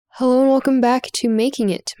Hello and welcome back to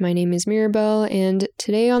Making It. My name is Mirabelle, and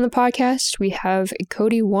today on the podcast we have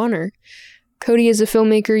Cody Wanner. Cody is a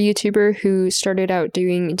filmmaker, YouTuber who started out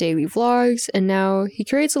doing daily vlogs, and now he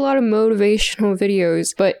creates a lot of motivational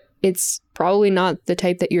videos, but it's probably not the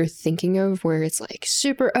type that you're thinking of, where it's like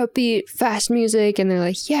super upbeat, fast music, and they're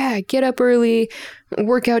like, yeah, get up early,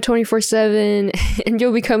 work out 24/7, and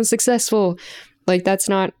you'll become successful. Like, that's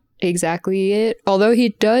not exactly it, although he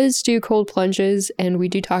does do cold plunges, and we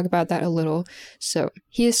do talk about that a little. So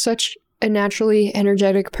he is such a naturally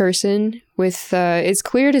energetic person with it's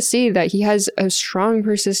clear to see that he has a strong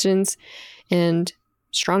persistence and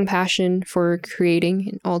strong passion for creating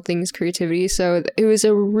and all things creativity. So it was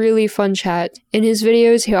a really fun chat. In his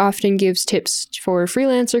videos, he often gives tips for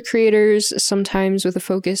freelancer creators, sometimes with a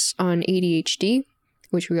focus on ADHD,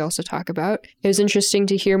 which we also talk about. It was interesting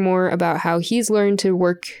to hear more about how he's learned to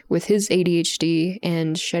work with his ADHD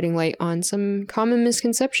and shedding light on some common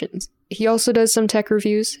misconceptions. He also does some tech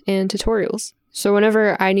reviews and tutorials. So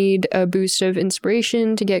whenever I need a boost of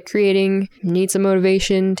inspiration to get creating, need some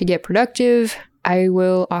motivation to get productive, I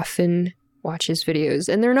will often watch his videos.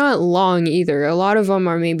 And they're not long either. A lot of them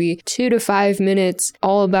are maybe 2 to 5 minutes,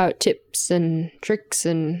 all about tips and tricks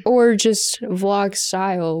or just vlog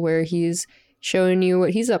style where he's showing you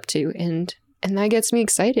what he's up to, and that gets me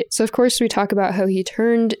excited. So of course we talk about how he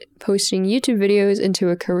turned posting YouTube videos into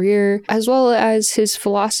a career, as well as his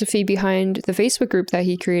philosophy behind the Facebook group that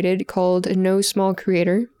he created called No Small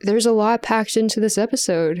Creator. There's a lot packed into this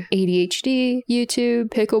episode. ADHD, YouTube,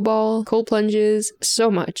 pickleball, cold plunges,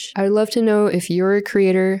 so much. I'd love to know if you're a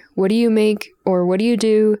creator, what do you make or what do you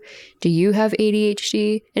do? Do you have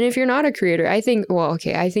ADHD? And if you're not a creator, I think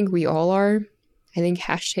we all are. I think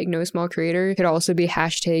hashtag no small creator could also be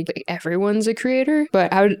hashtag everyone's a creator.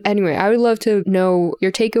 But I would love to know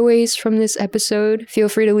your takeaways from this episode. Feel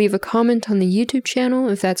free to leave a comment on the YouTube channel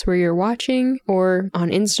if that's where you're watching, or on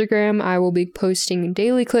Instagram. I will be posting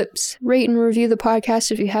daily clips. Rate and review the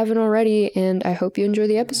podcast if you haven't already, and I hope you enjoy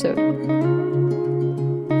the episode.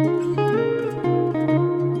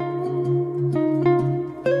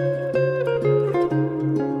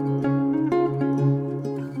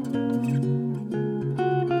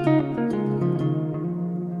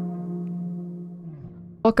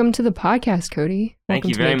 Welcome to the podcast, Cody. Thank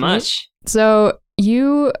you very much. So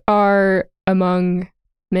you are among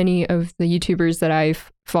many of the YouTubers that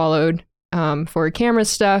I've followed for camera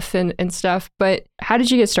stuff and stuff. But how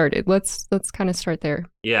did you get started? Let's kind of start there.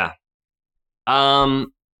 Yeah. So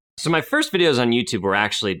my first videos on YouTube were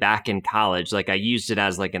actually back in college. Like, I used it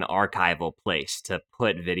as like an archival place to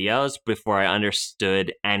put videos before I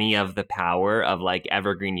understood any of the power of like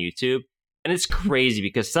evergreen YouTube. And it's crazy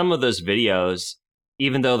because some of those videos,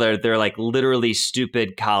 even though they're like literally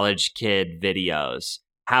stupid college kid videos,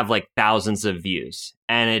 have like thousands of views.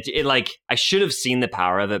 And it like, I should have seen the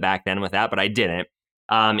power of it back then with that, but I didn't.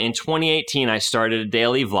 In 2018, I started a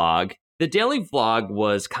daily vlog. The daily vlog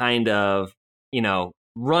was kind of,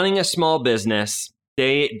 running a small business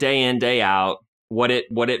day in, day out, what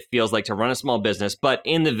it feels like to run a small business, but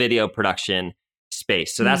in the video production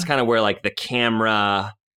space. So that's kind of where like the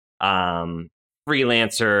camera,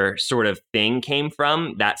 freelancer sort of thing came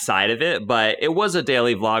from, that side of it. But it was a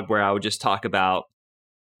daily vlog where I would just talk about,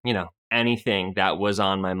 anything that was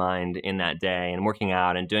on my mind in that day, and working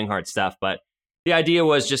out and doing hard stuff. But the idea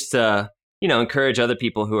was just to, encourage other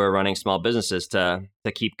people who are running small businesses to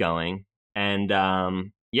keep going. And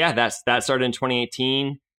that started in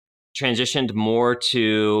 2018, transitioned more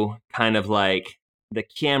to kind of like the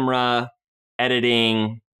camera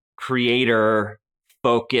editing, creator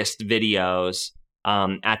focused videos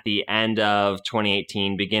at the end of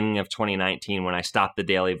 2018, beginning of 2019, when I stopped the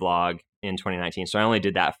daily vlog in 2019. So I only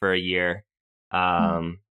did that for a year.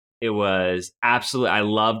 It was I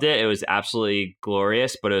loved it. It was absolutely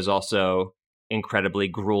glorious, but it was also incredibly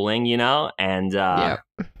grueling, and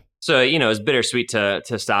so, it was bittersweet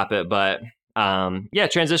to stop it. But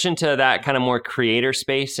transitioned to that kind of more creator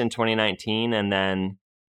space in 2019, and then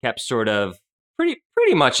kept sort of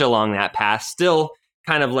pretty much along that path, still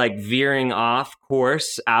kind of like veering off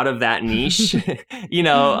course out of that niche,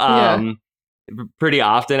 pretty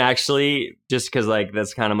often actually, just because like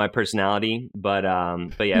that's kind of my personality. But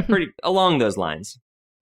yeah, pretty along those lines.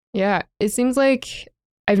 Yeah, it seems like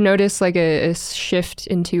I've noticed like a shift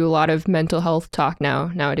into a lot of mental health talk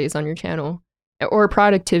nowadays on your channel, or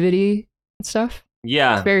productivity and stuff.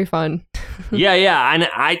 Yeah, it's very fun. yeah, and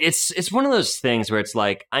it's one of those things where it's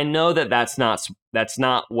like, I know that's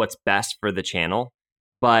not what's best for the channel,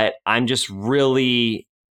 but I'm just really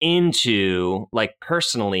into, like,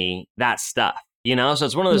 personally, that stuff, So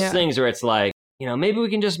it's one of those things where it's like, maybe we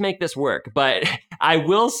can just make this work. But I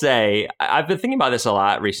will say, I've been thinking about this a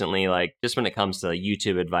lot recently, like just when it comes to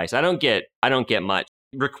YouTube advice. I don't get much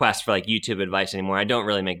requests for like YouTube advice anymore. I don't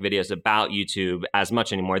really make videos about YouTube as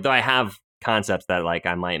much anymore, though I have concepts that like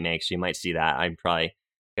I might make. So you might see that. I'm probably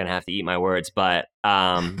going to have to eat my words. But,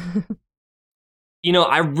 I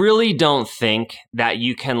really don't think that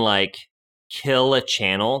you can like kill a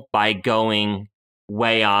channel by going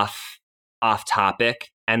way off topic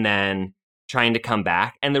and then trying to come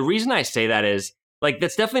back. And the reason I say that is like,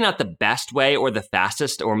 that's definitely not the best way or the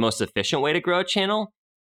fastest or most efficient way to grow a channel.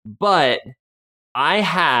 But I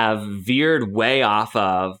have veered way off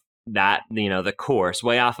of that, the course,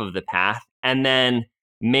 way off of the path, and then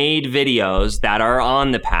made videos that are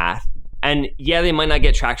on the path. And yeah, they might not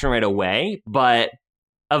get traction right away, but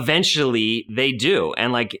eventually they do.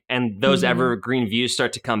 And those evergreen views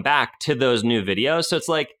start to come back to those new videos. So it's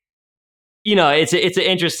like, it's an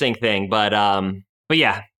interesting thing, but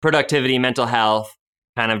yeah, productivity, mental health,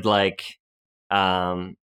 kind of like,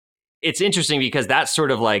 it's interesting because that's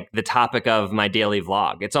sort of like the topic of my daily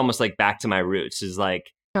vlog. It's almost like back to my roots is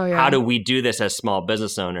like, how do we do this as small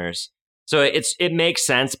business owners? So it makes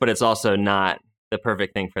sense, but it's also not the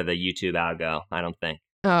perfect thing for the YouTube algo, I don't think.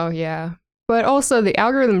 Oh, yeah. But also the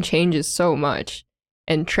algorithm changes so much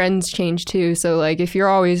and trends change too. So like if you're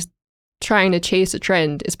always trying to chase a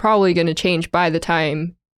trend, it's probably going to change by the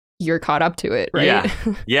time you're caught up to it, right?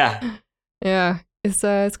 Yeah. Yeah.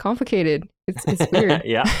 It's complicated. It's weird.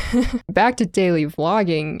 Yeah. Back to daily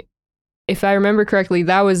vlogging. If I remember correctly,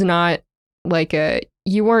 that was not like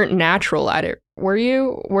you weren't natural at it. Were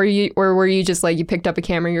you? Were you just like you picked up a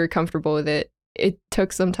camera, you were comfortable with it? It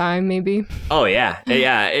took some time, maybe. Oh yeah.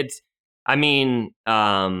 Yeah.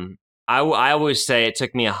 I always say it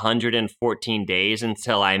took me 114 days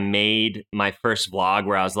until I made my first vlog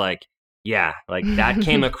where I was like, yeah, like that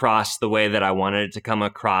came across the way that I wanted it to come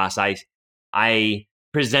across. I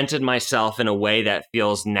presented myself in a way that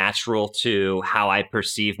feels natural to how I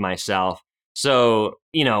perceive myself. So,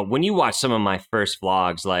 when you watch some of my first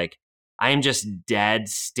vlogs, like I am just dead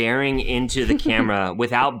staring into the camera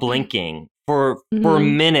without blinking for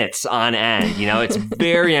minutes on end. It's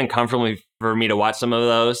very uncomfortable for me to watch some of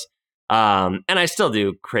those. And I still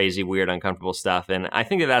do crazy, weird, uncomfortable stuff. And I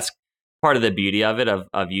think that that's part of the beauty of it, of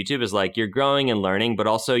YouTube, is like you're growing and learning, but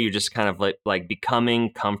also you're just kind of like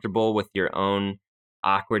becoming comfortable with your own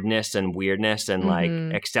awkwardness and weirdness and like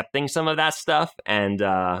accepting some of that stuff. And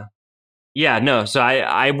so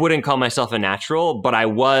I wouldn't call myself a natural, but I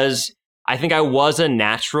think I was a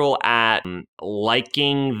natural at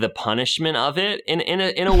liking the punishment of it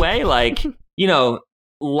in a way, like,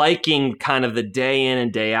 liking kind of the day in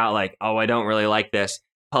and day out, like, oh, I don't really like this,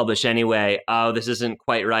 publish anyway. Oh, this isn't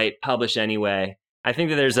quite right, publish anyway. I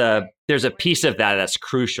think that there's a piece of that that's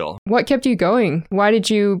crucial. What kept you going? Why did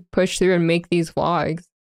you push through and make these vlogs?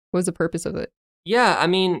 What was the purpose of it? Yeah, I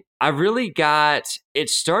mean, it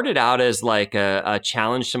started out as like a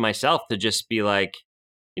challenge to myself to just be like,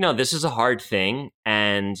 this is a hard thing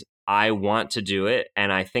and I want to do it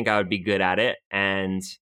and I think I would be good at it. And,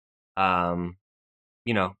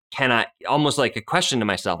 can I, almost like a question to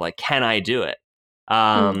myself, like, can I do it?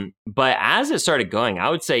 But as it started going, I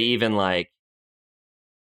would say even like,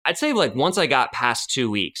 I'd say like once I got past 2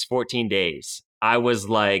 weeks, 14 days, I was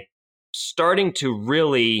like starting to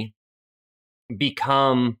really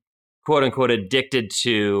become quote unquote addicted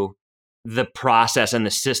to the process and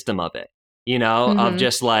the system of it, of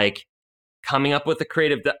just like coming up with a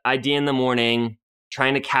creative idea in the morning,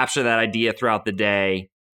 trying to capture that idea throughout the day,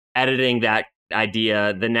 editing that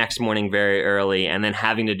idea the next morning very early, and then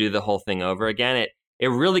having to do the whole thing over again. It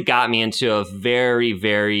really got me into a very,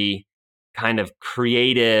 very kind of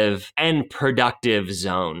creative and productive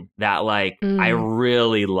zone that like I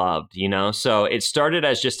really loved, So it started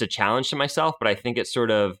as just a challenge to myself, but I think it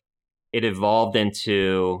evolved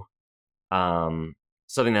into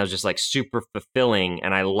something that was just like super fulfilling,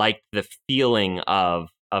 and I liked the feeling of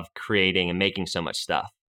creating and making so much stuff.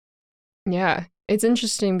 Yeah, it's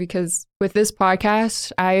interesting because with this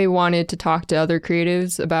podcast, I wanted to talk to other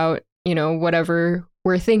creatives about, whatever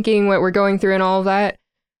we're thinking, what we're going through and all of that.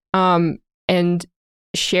 And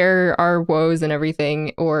share our woes and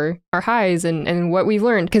everything, or our highs and what we've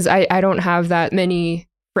learned. Because I don't have that many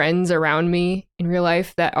friends around me in real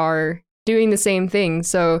life that are doing the same thing.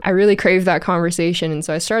 So I really crave that conversation. And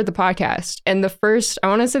so I started the podcast. And I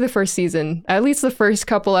want to say the first season, at least the first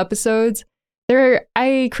couple episodes,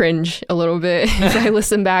 I cringe a little bit as I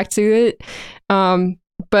listen back to it.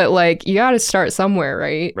 But like, you got to start somewhere,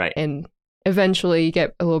 right? Right. And eventually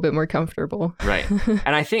get a little bit more comfortable. Right.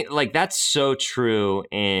 And I think like that's so true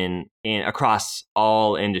in across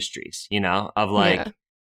all industries, you know, of like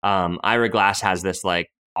Ira Glass has this like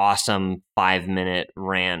awesome 5-minute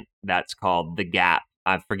rant that's called The Gap.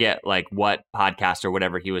 I forget like what podcast or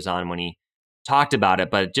whatever he was on when he talked about it,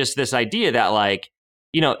 but just this idea that like,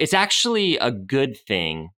 you know, it's actually a good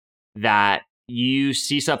thing that you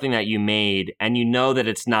see something that you made and you know that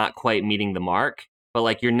it's not quite meeting the mark, but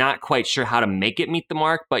like you're not quite sure how to make it meet the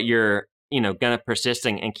mark, but you're, you know, gonna persist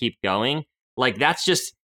and keep going. Like that's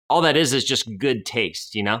just all that is just good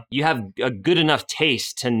taste, you know? You have a good enough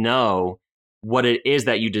taste to know what it is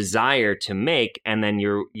that you desire to make, and then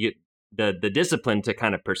the discipline to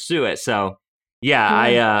kind of pursue it. So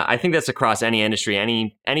yeah, I think that's across any industry.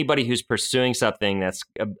 Anybody who's pursuing something that's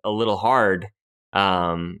a little hard,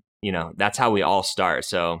 you know, that's how we all start.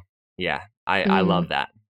 So yeah, I love that.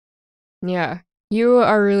 Yeah, you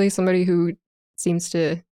are really somebody who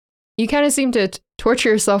you kind of seem to torture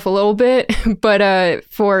yourself a little bit, but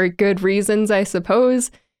for good reasons, I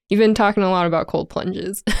suppose. You've been talking a lot about cold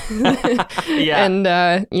plunges. Yeah.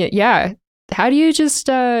 And yeah, how do you just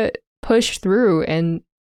push through and,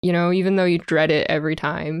 you know, even though you dread it every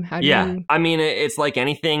time, how do you... I mean, it's like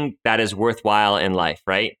anything that is worthwhile in life,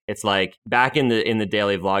 right? It's like back in the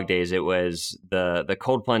daily vlog days, it was the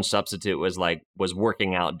cold plunge substitute was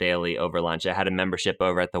working out daily over lunch. I had a membership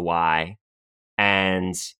over at the Y,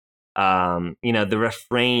 and you know, the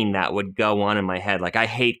refrain that would go on in my head, like I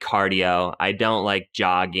hate cardio, I don't like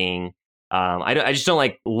jogging, I just don't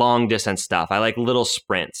like long distance stuff. I like little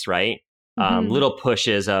sprints, right? Little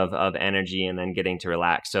pushes of energy and then getting to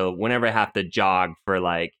relax. So whenever I have to jog for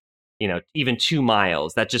like, you know, even 2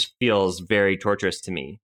 miles, that just feels very torturous to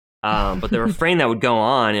me. But the refrain that would go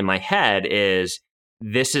on in my head is,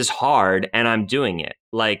 this is hard and I'm doing it.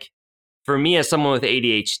 Like for me, as someone with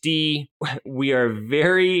ADHD, we are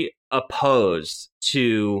very opposed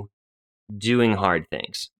to doing hard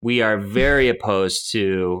things. We are very opposed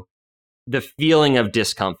to the feeling of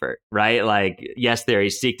discomfort, right? Like, yes, there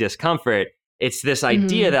is seek discomfort. It's this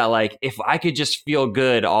idea that like, if I could just feel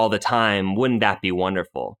good all the time, wouldn't that be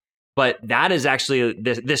wonderful? But that is actually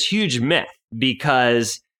this huge myth,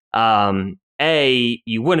 because A,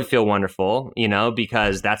 you wouldn't feel wonderful, you know,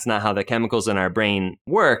 because that's not how the chemicals in our brain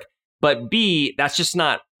work. But B, that's just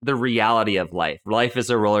not the reality of life. Life is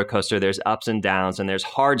a roller coaster. There's ups and downs, and there's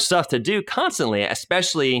hard stuff to do constantly,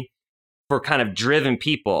 especially for kind of driven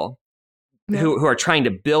people who are trying to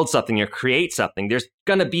build something or create something. There's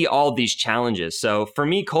going to be all these challenges. So for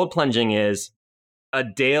me, cold plunging is a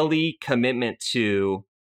daily commitment to,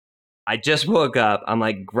 I just woke up, I'm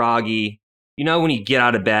like groggy. You know, when you get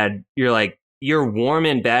out of bed, you're warm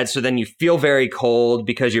in bed, so then you feel very cold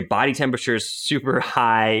because your body temperature is super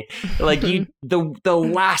high. Like the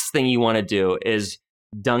last thing you want to do is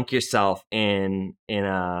dunk yourself in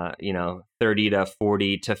a, you know, 30 to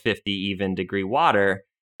 40 to 50 even degree water.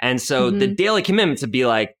 And so the daily commitment to be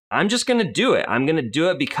like, I'm just going to do it. I'm going to do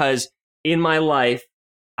it because in my life,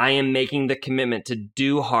 I am making the commitment to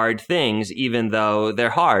do hard things, even though they're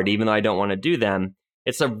hard, even though I don't want to do them.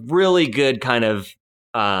 It's a really good kind of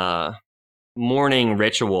morning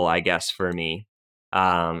ritual, I guess, for me.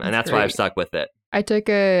 And that's why I've stuck with it. I took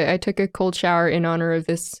a cold shower in honor of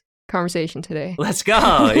this conversation today. Let's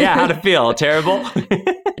go. Yeah, how'd it feel? Terrible?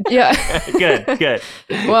 Yeah. Good.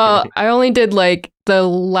 Well, I only did like the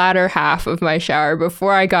latter half of my shower.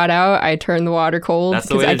 Before I got out, I turned the water cold. That's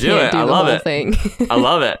the way to do it. I love it. Thing. I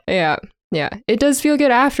love it. Yeah. It does feel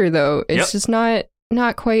good after, though. It's just not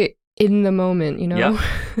quite in the moment, you know?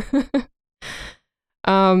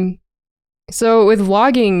 Yep. So with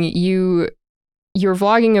vlogging, you're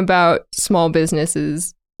vlogging about small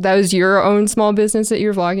businesses. That was your own small business that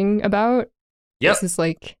you're vlogging about? Yep. This is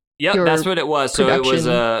like... Yep, that's what it was. Production. So it was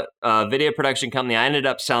a video production company. I ended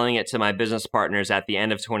up selling it to my business partners at the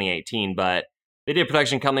end of 2018, but video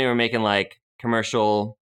production company were making like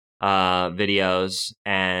commercial videos,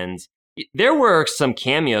 and there were some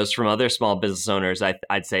cameos from other small business owners,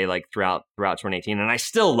 I'd say, like throughout 2018, and I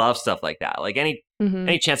still love stuff like that. Like any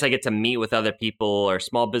chance I get to meet with other people or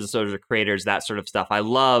small business owners or creators, that sort of stuff. I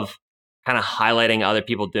love kind of highlighting other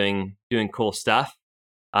people doing cool stuff.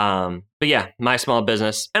 But yeah, my small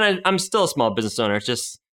business, and I'm still a small business owner. It's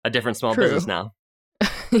just a different small business now.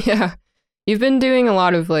 Yeah. You've been doing a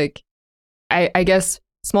lot of like, I guess,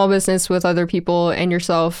 small business with other people and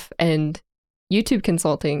yourself and YouTube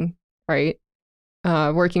consulting, right?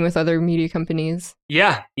 Working with other media companies.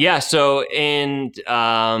 Yeah. So in,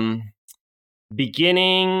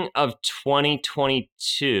 beginning of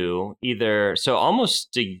 2022,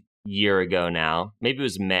 almost a year ago now, maybe it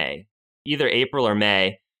was May, either April or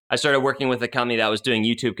May, I started working with a company that was doing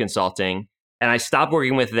YouTube consulting, and I stopped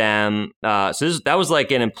working with them. That was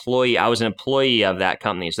like an employee. I was an employee of that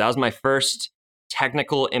company. So that was my first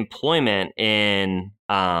technical employment in,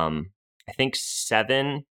 I think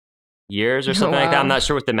 7 years or something like that. I'm not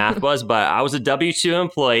sure what the math was, but I was a W-2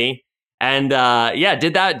 employee, and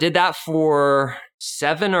did that for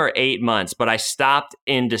 7 or 8 months. But I stopped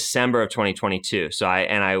in December of 2022. So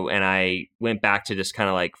I went back to just kind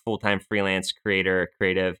of like full-time freelance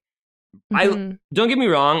creative. I don't get me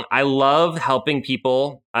wrong. I love helping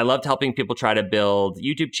people. I loved helping people try to build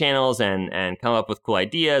YouTube channels and come up with cool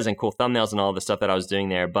ideas and cool thumbnails and all the stuff that I was doing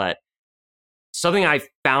there. But something I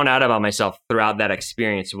found out about myself throughout that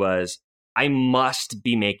experience was I must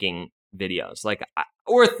be making videos,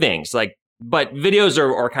 or things like, but videos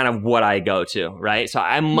are kind of what I go to, right? So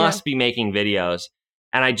I must be making videos,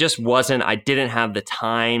 and I didn't have the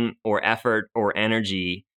time or effort or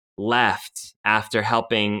energy left after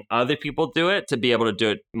helping other people do it to be able to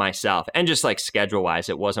do it myself, and just like schedule wise,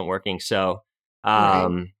 it wasn't working. So,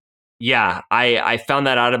 I found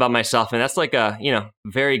that out about myself, and that's like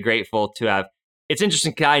very grateful to have. It's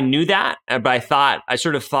interesting because I knew that, but I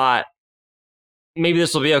sort of thought maybe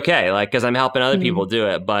this will be okay, like, because I'm helping other people do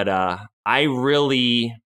it. But I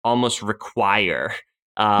really almost require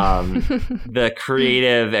the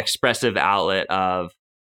creative, expressive outlet of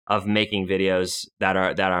making videos that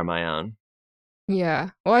are my own. Yeah.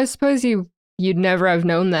 Well, I suppose you'd never have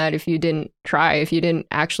known that if you didn't try, if you didn't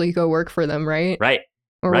actually go work for them, right? Right.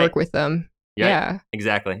 Or work with them. Yeah.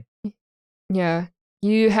 Exactly. Yeah.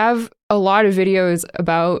 You have a lot of videos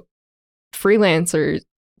about freelancer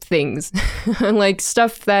things, like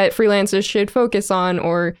stuff that freelancers should focus on,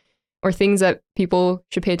 or things that people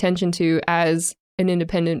should pay attention to as an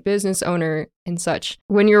independent business owner and such.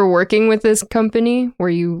 When you're working with this company, were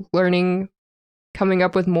you coming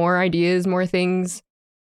up with more ideas, more things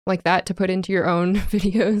like that to put into your own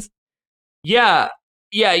videos? Yeah.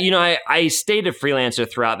 I stayed a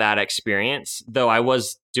freelancer throughout that experience, though I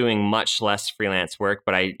was doing much less freelance work,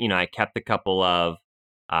 but I kept a couple of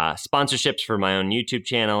sponsorships for my own YouTube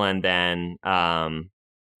channel, and then,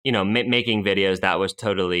 making videos, that was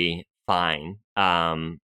totally fine.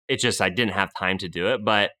 It's just, I didn't have time to do it.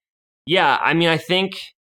 But yeah, I think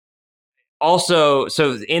also,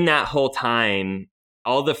 so in that whole time,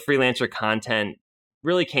 all the freelancer content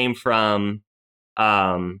really came from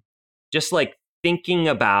just like thinking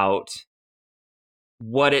about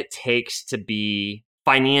what it takes to be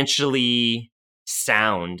financially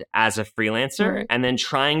sound as a freelancer, right. And then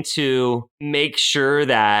trying to make sure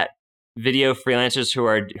that video freelancers who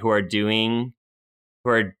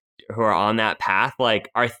are on that path, like,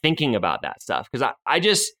 are thinking about that stuff. Because I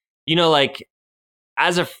just, like,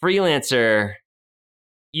 as a freelancer,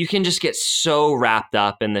 you can just get so wrapped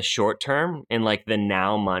up in the short term, in like the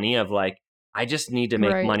now money of like, I just need to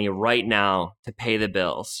make money right now to pay the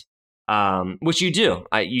bills, which you do.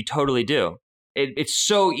 You totally do. It's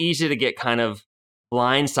so easy to get kind of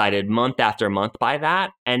blindsided month after month by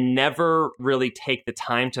that, and never really take the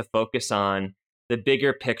time to focus on the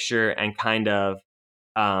bigger picture and kind of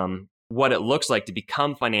what it looks like to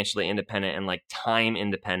become financially independent and like time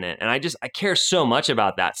independent. And I care so much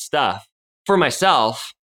about that stuff for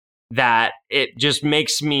myself that it just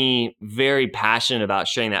makes me very passionate about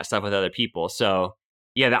sharing that stuff with other people. So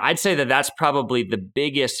yeah, I'd say that that's probably the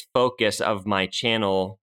biggest focus of my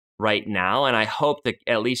channel right now. And I hope to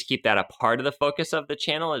at least keep that a part of the focus of the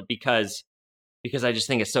channel, because I just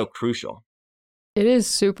think it's so crucial. It is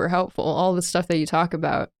super helpful, all the stuff that you talk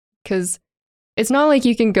about, because it's not like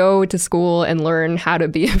you can go to school and learn how to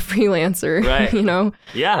be a freelancer, right?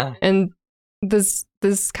 Yeah. And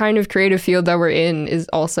this kind of creative field that we're in is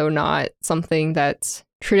also not something that's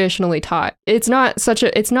traditionally taught. It's not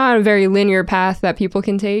a very linear path that people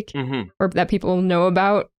can take, or that people know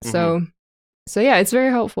about. So yeah, it's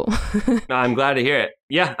very helpful. No, I'm glad to hear it.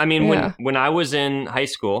 Yeah, when I was in high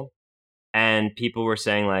school and people were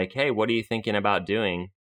saying like, "Hey, what are you thinking about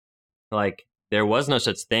doing?" Like, there was no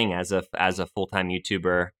such thing as a full-time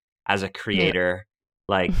YouTuber, as a creator.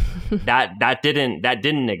 Like that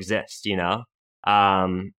didn't exist,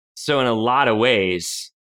 So in a lot of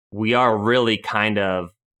ways, we are really kind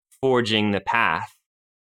of forging the path.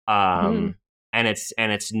 And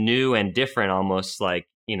it's new and different, almost like,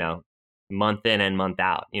 month in and month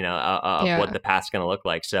out, of what the path's going to look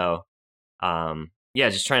like. So,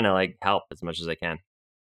 just trying to like help as much as I can.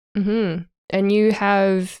 And you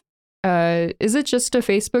have, is it just a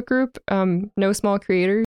Facebook group? No Small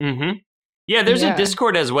Creators? Yeah, there's a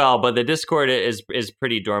Discord as well, but the Discord is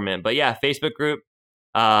pretty dormant. But yeah, Facebook group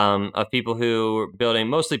of people who are building,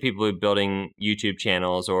 mostly people who are building YouTube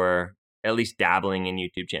channels or at least dabbling in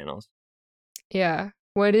YouTube channels. Yeah.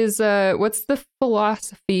 What's the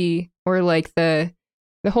philosophy or like the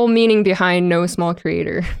whole meaning behind no small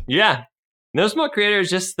creator? Yeah. No small creator is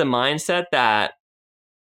just the mindset that,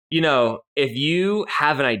 if you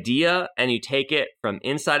have an idea and you take it from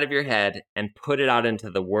inside of your head and put it out into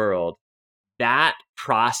the world, that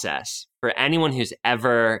process, for anyone who's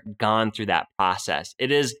ever gone through that process,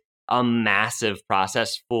 it is a massive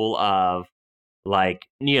process full of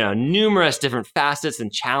numerous different facets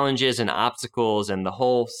and challenges and obstacles and the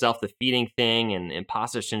whole self-defeating thing and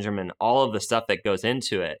imposter syndrome and all of the stuff that goes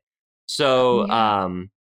into it. So, on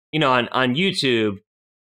YouTube,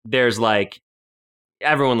 there's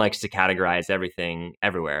everyone likes to categorize everything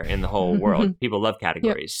everywhere in the whole world. People love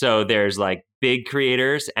categories. Yep. So there's big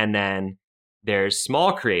creators and then there's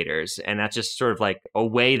small creators. And that's just sort of a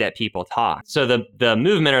way that people talk. So the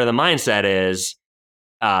movement or the mindset is,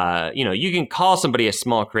 you can call somebody a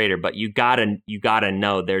small creator, but you gotta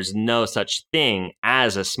know there's no such thing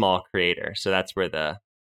as a small creator. So that's where the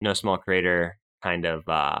no small creator kind of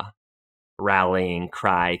rallying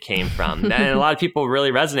cry came from. And a lot of people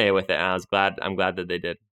really resonated with it. And I'm glad that they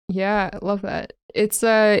did. Yeah, I love that. It's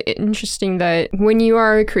interesting that when you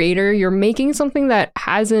are a creator, you're making something that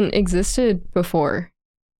hasn't existed before.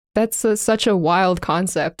 That's such a wild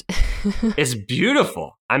concept. It's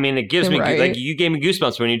beautiful. I mean, it gives me you gave me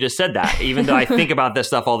goosebumps when you just said that, even though I think about this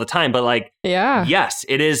stuff all the time. But yeah, yes,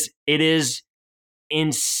 it is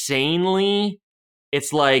insanely.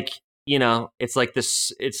 It's it's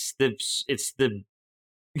the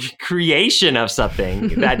creation of something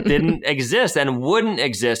that didn't exist and wouldn't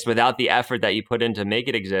exist without the effort that you put in to make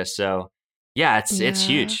it exist. So yeah, it's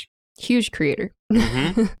huge creator.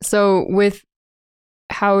 Mm-hmm. So with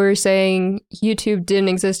how we were saying YouTube didn't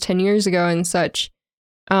exist 10 years ago and such,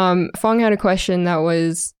 Fong had a question that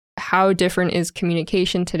was, how different is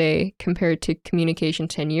communication today compared to communication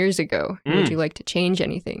 10 years ago? Would you like to change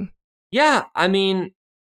anything? Yeah, I mean,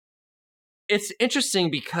 it's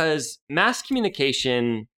interesting because mass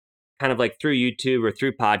communication kind of through YouTube or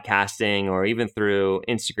through podcasting or even through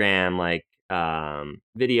Instagram,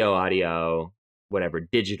 video, audio, whatever,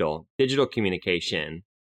 digital communication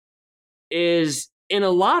is in a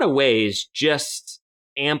lot of ways just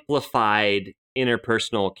amplified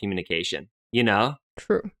interpersonal communication,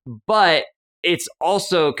 True. But it's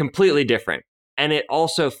also completely different. And it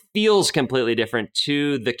also feels completely different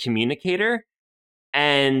to the communicator.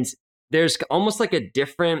 And there's almost a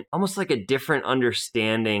different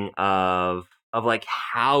understanding of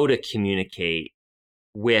how to communicate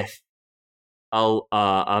with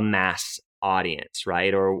a mass audience,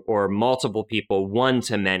 right? Or multiple people, one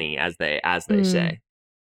to many, as they say.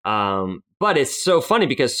 But it's so funny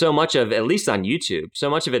because so much of, at least on YouTube, so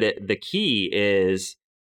much of it, the key is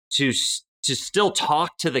to still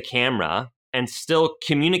talk to the camera and still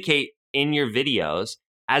communicate in your videos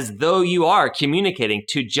as though you are communicating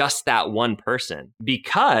to just that one person.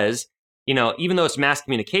 Because, even though it's mass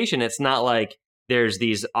communication, it's not like there's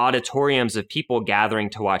these auditoriums of people gathering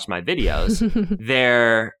to watch my videos.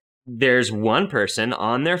 There's one person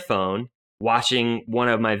on their phone watching one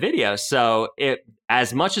of my videos. So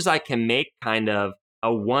as much as I can make kind of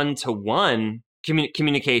a one-to-one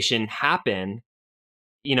communication happen,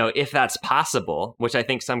 if that's possible, which I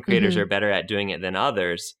think some creators are better at doing it than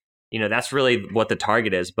others, that's really what the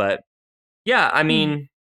target is. But yeah, I mean,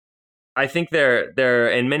 I think they're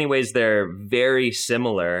in many ways they're very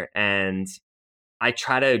similar, and I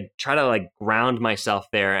try to ground myself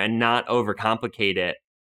there and not overcomplicate it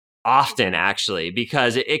often, actually,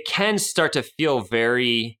 because it can start to feel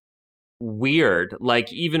very weird.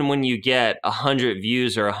 Even when you get 100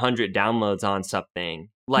 views or 100 downloads on something,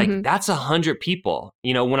 that's 100 people.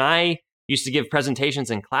 When I used to give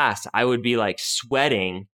presentations in class, I would be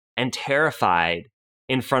sweating and terrified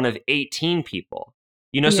in front of 18 people.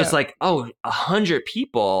 So it's 100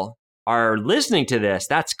 people are listening to this.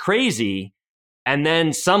 That's crazy. And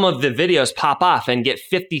then some of the videos pop off and get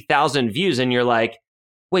 50,000 views, and you're like,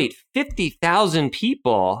 wait, 50,000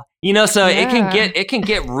 people? So it can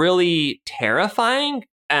get really terrifying.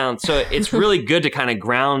 So it's really good to kind of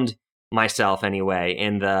ground myself anyway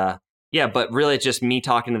but really it's just me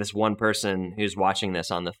talking to this one person who's watching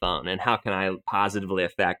this on the phone, and how can I positively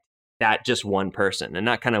affect that just one person and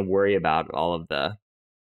not kind of worry about all of the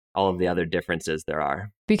other differences there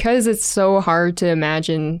are. Because it's so hard to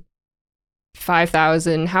imagine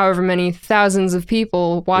 5,000, however many thousands of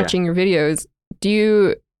people watching your videos. Do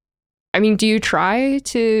you try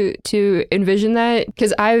to envision that?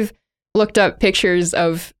 Because I've looked up pictures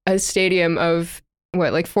of a stadium of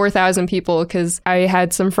like 4,000 people because I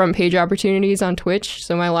had some front page opportunities on Twitch.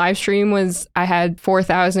 So my live stream I had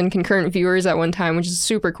 4,000 concurrent viewers at one time, which is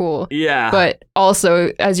super cool. Yeah. But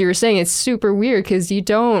also, as you were saying, it's super weird because you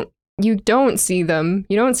don't see them.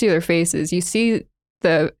 You don't see their faces. You see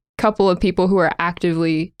the couple of people who are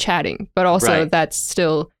actively chatting, but also that's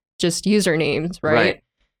still just usernames, right?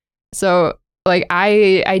 So like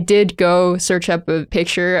I did go search up a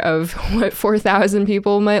picture of what 4,000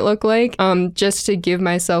 people might look like, just to give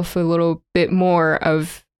myself a little bit more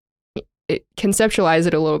of it, conceptualize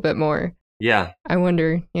it a little bit more. Yeah. I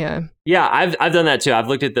wonder. Yeah. Yeah, I've done that too. I've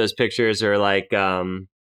looked at those pictures, or like,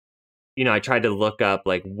 I tried to look up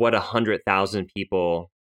like what 100,000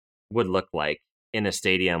 people would look like in a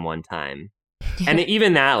stadium one time. And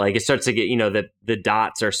even that, like, it starts to get, the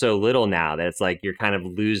dots are so little now that it's like you're kind of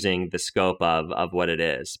losing the scope of what it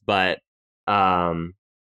is. But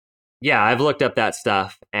yeah, I've looked up that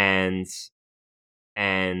stuff, and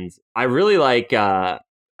I really like,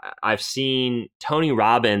 I've seen Tony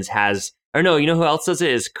Robbins has, or no, you know who else does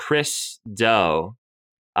it is Chris Do,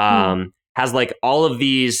 has like all of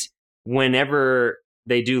these, whenever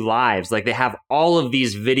they do lives, like they have all of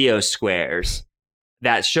these video squares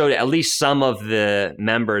that showed at least some of the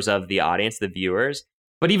members of the audience, the viewers.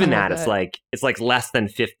 But even that, it's like less than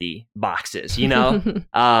 50 boxes, Yeah.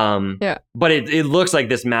 But it looks like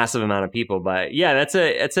this massive amount of people. But yeah, it's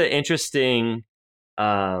an interesting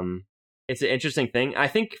thing. I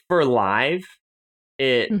think for live,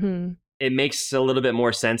 it makes a little bit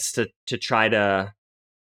more sense to try to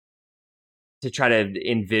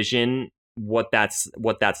envision what that's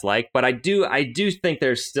like. But I do think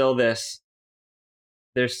there's still this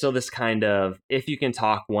kind of, if you can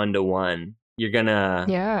talk one-to-one, you're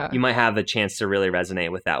gonna, you might have a chance to really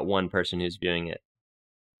resonate with that one person who's viewing it.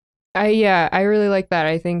 I really like that.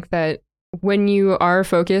 I think that when you are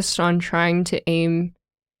focused on trying to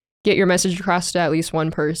get your message across to at least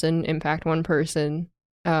one person, impact one person,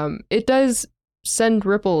 it does send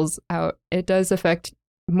ripples out. It does affect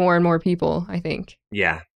more and more people, I think.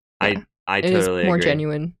 Yeah. I totally agree. More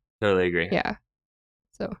genuine. Totally agree. Yeah.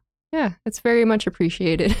 So yeah, it's very much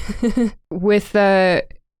appreciated. With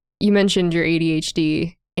you mentioned your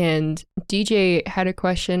ADHD, and DJ had a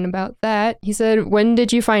question about that. He said, when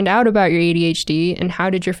did you find out about your ADHD, and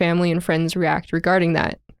how did your family and friends react regarding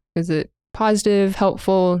that? Was it positive,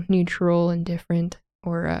 helpful, neutral, indifferent,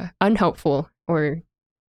 or unhelpful, or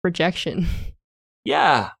rejection?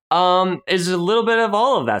 Yeah, it's a little bit of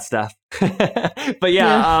all of that stuff. But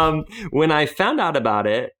yeah, when I found out about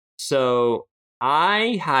it, so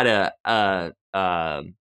I had a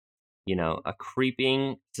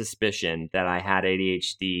creeping suspicion that I had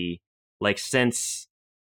ADHD, like since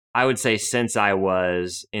I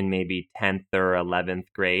was in maybe 10th or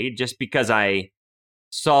 11th grade, just because I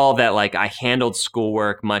saw that like I handled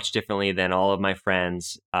schoolwork much differently than all of my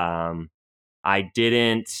friends. I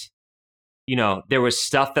didn't, there was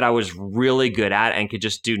stuff that I was really good at and could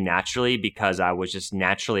just do naturally because I was just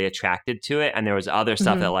naturally attracted to it. And there was other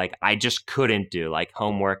stuff that like I just couldn't do, like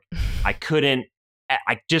homework. I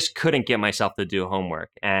just couldn't get myself to do homework.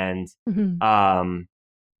 And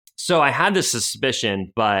so I had this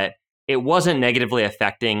suspicion, but it wasn't negatively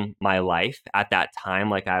affecting my life at that time.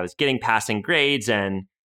 Like I was getting passing grades and,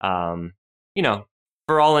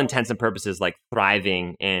 for all intents and purposes, like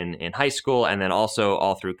thriving in high school, and then also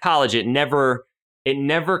all through college. It never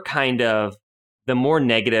kind of, the more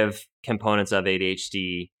negative components of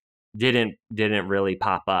ADHD didn't really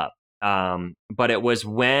pop up. But it was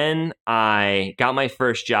when I got my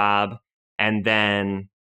first job, and then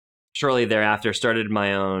shortly thereafter started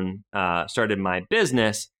my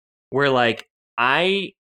business, where like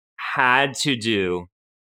I had to do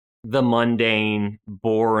the mundane,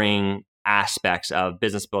 boring aspects of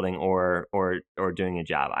business building or doing a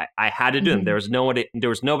job. I had to do them. There was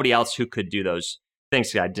nobody else who could do those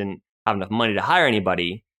things. I didn't have enough money to hire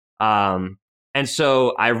anybody. And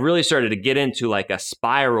so I really started to get into like a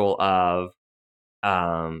spiral of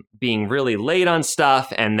being really late on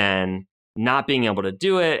stuff, and then not being able to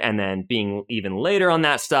do it, and then being even later on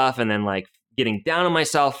that stuff, and then like getting down on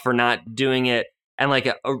myself for not doing it, and like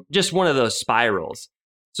just one of those spirals.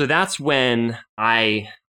 So that's when I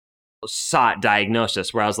sought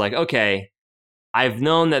diagnosis, where I was like, okay, I've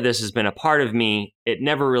known that this has been a part of me. It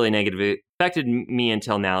never really negatively affected me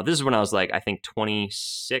until now. This is when I was like, I think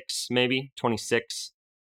 26, maybe 26,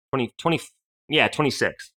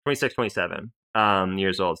 27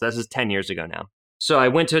 years old. So this is 10 years ago now. So I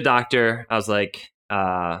went to a doctor. I was like,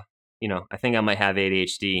 I think I might have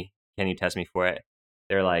ADHD. Can you test me for it?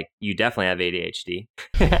 They're like, you definitely have ADHD.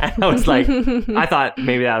 I was like, I thought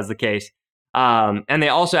maybe that was the case. And they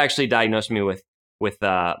also actually diagnosed me with with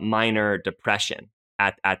minor depression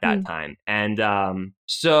at that time. And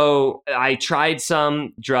so I tried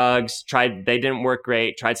some drugs, they didn't work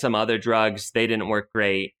great, tried some other drugs, they didn't work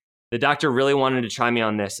great. The doctor really wanted to try me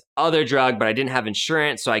on this other drug, but I didn't have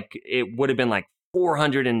insurance. So it would have been like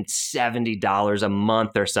 $470 a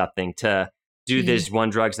month or something to do this one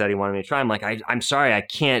drugs that he wanted me to try. I'm like, I'm sorry, I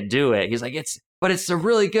can't do it. He's like, but it's a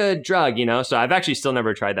really good drug, So I've actually still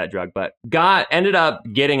never tried that drug, but ended up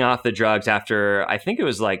getting off the drugs after, I think it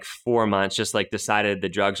was like 4 months, just like decided the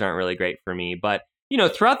drugs aren't really great for me. But,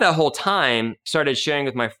 throughout that whole time, started sharing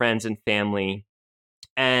with my friends and family.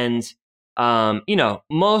 And,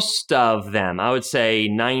 most of them, I would say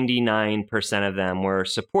 99% of them were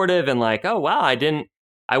supportive and like, oh, wow,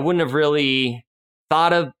 I wouldn't have really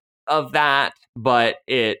thought of that, but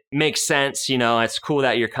it makes sense. It's cool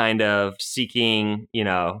that you're kind of seeking,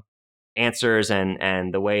 answers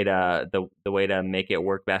and the way to make it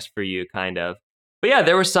work best for you, kind of. But yeah,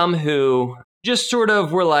 there were some who just sort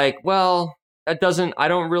of were like, well, I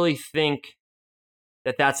don't really think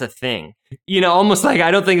that that's a thing, almost like, I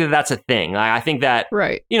don't think that that's a thing. Like, I think that,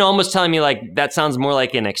 right. Almost telling me like, that sounds more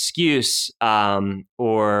like an excuse,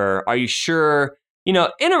 or are you sure, in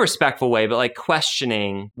a respectful way, but like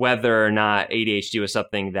questioning whether or not ADHD was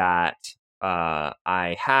something that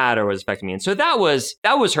I had or was affecting me. And so that was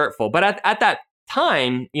hurtful. But at that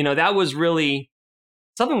time, that was really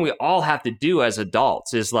something we all have to do as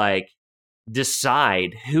adults, is like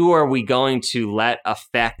decide who are we going to let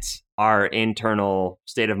affect our internal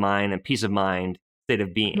state of mind and peace of mind, state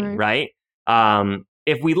of being, right?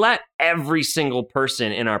 If we let every single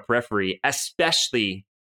person in our periphery, especially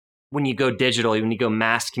when you go digital, when you go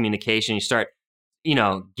mass communication, you start,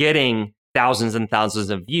 getting thousands and thousands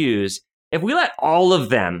of views. If we let all of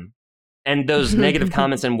them and those negative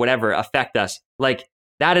comments and whatever affect us, like,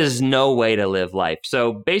 that is no way to live life.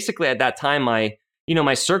 So basically at that time, my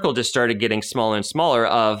circle just started getting smaller and smaller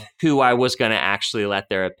of who I was going to actually let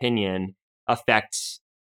their opinion affect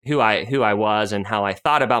who I was and how I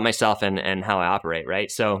thought about myself and how I operate, right?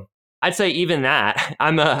 So I'd say even that,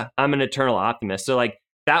 I'm an eternal optimist. So like,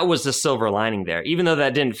 that was the silver lining there. Even though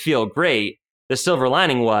that didn't feel great, the silver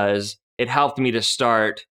lining was it helped me to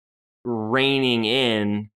start reining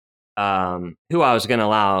in who I was going to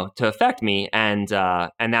allow to affect me, and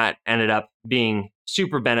that ended up being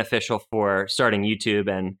super beneficial for starting YouTube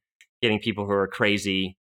and getting people who are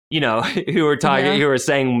crazy, who were talking, who were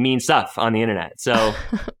saying mean stuff on the internet. So,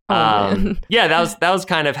 yeah, that was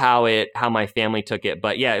kind of how my family took it.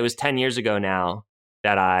 But yeah, it was 10 years ago now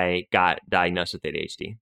that I got diagnosed with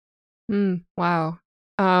ADHD. Wow.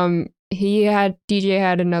 DJ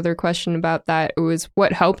had another question about that. It was,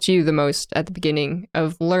 what helped you the most at the beginning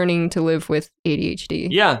of learning to live with ADHD?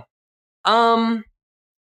 Yeah. I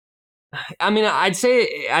mean, I'd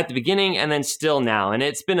say at the beginning and then still now. And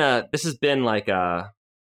this has been like a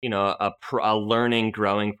learning,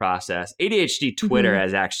 growing process. ADHD Twitter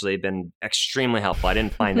has actually been extremely helpful. I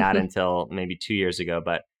didn't find that until maybe 2 years ago,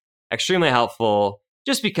 but extremely helpful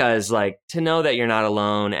just because, like, to know that you're not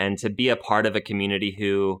alone and to be a part of a community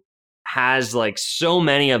who has like so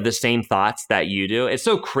many of the same thoughts that you do. It's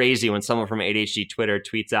so crazy when someone from ADHD Twitter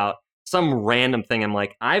tweets out some random thing. I'm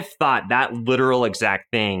like, I've thought that literal exact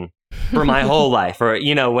thing for my whole life, or,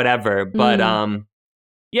 whatever. But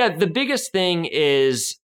yeah, the biggest thing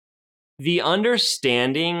is the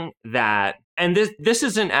understanding that, and this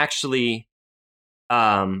isn't actually,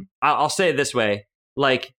 I'll say it this way,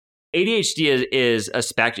 like, ADHD is a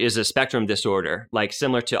spectrum disorder, like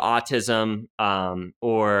similar to autism,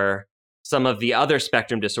 or some of the other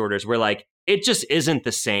spectrum disorders, where like it just isn't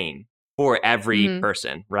the same for every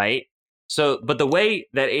person, right? So, but the way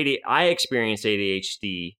that I experienced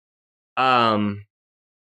ADHD, the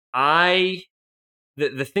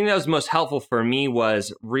thing that was most helpful for me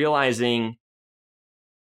was realizing,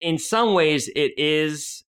 in some ways, it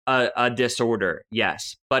is a disorder,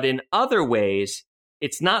 yes, but in other ways,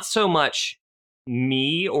 it's not so much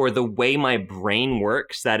me or the way my brain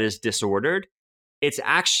works that is disordered. It's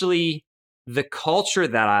actually the culture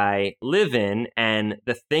that I live in and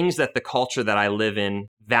the things that the culture that I live in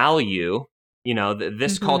value.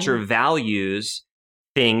 This culture values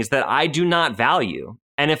things that I do not value.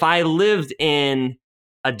 And if I lived in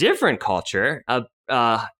a different culture,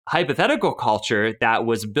 a hypothetical culture that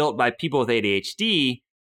was built by people with ADHD,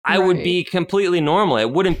 I would be completely normal.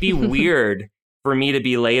 It wouldn't be weird for me to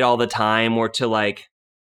be late all the time, or to like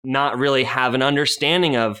not really have an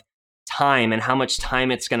understanding of time and how much time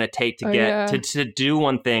it's going to take to to do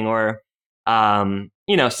one thing, or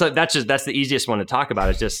so that's the easiest one to talk about,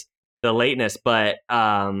 is just the lateness. But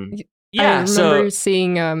I remember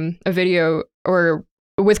seeing a video, or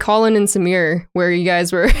with Colin and Samir, where you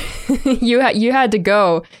guys were, you had to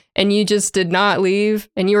go and you just did not leave,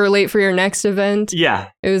 and you were late for your next event. Yeah,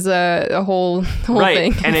 it was a whole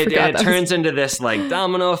right. thing. And it turns into this like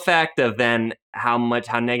domino effect of then how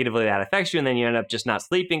negatively that affects you, and then you end up just not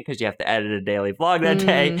sleeping because you have to edit a daily vlog that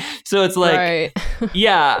day. So it's like, right.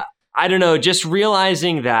 Yeah, I don't know, just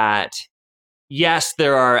realizing that yes,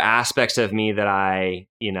 there are aspects of me that I,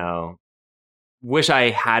 wish I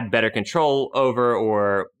had better control over,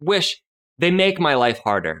 or wish they make my life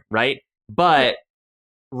harder, right? But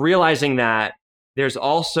realizing that there's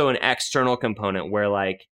also an external component where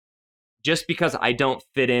like, just because I don't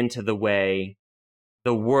fit into the way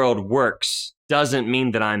the world works doesn't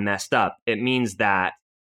mean that I'm messed up. It means that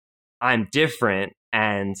I'm different.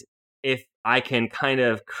 And if I can kind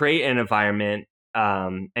of create an environment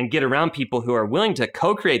and get around people who are willing to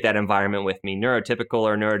co-create that environment with me, neurotypical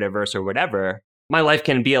or neurodiverse or whatever, my life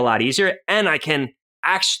can be a lot easier, and I can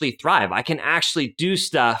actually thrive. I can actually do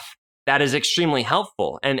stuff that is extremely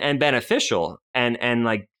helpful and beneficial and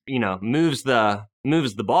like, moves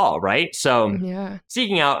the ball, right? So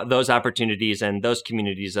seeking out those opportunities and those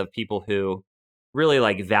communities of people who really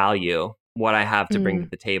like value what I have to bring to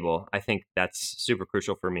the table, I think that's super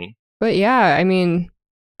crucial for me. But yeah, I mean,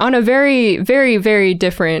 on a very, very, very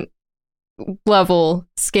different level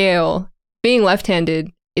scale, being left-handed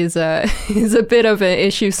is a bit of an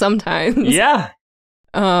issue sometimes. Yeah.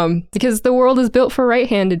 Because the world is built for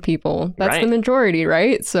right-handed people. That's right. The majority,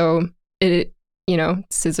 right? So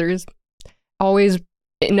scissors. Always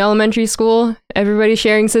in elementary school, everybody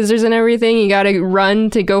sharing scissors and everything. You got to run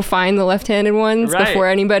to go find the left-handed ones before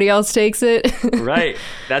anybody else takes it. Right.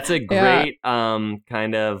 That's a great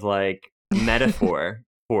kind of like metaphor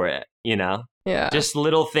for it, Yeah. Just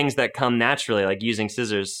little things that come naturally, like using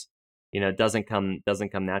scissors, doesn't come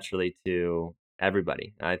naturally to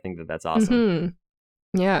everybody. I think that's awesome.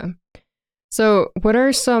 Mm-hmm. Yeah. So what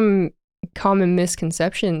are some common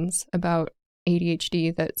misconceptions about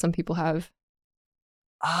ADHD that some people have?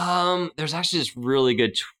 There's actually this really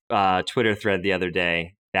good Twitter thread the other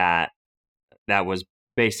day that was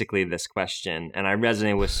basically this question, and I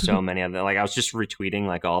resonated with so many of them. Like I was just retweeting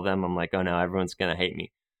like all of them. I'm like, oh no, everyone's gonna hate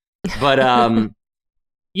me. But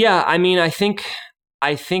yeah, I mean, I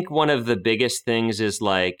think one of the biggest things is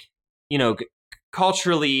like,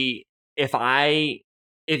 culturally, if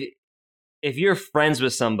you're friends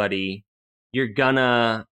with somebody, you're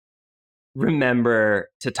gonna remember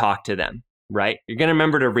to talk to them, right? You're gonna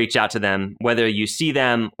remember to reach out to them, whether you see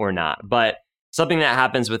them or not. But something that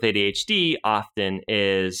happens with ADHD often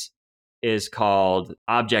is called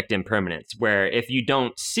object impermanence, where if you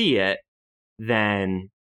don't see it, then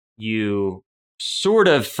you sort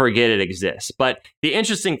of forget it exists. But the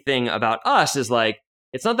interesting thing about us is like,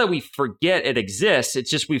 it's not that we forget it exists,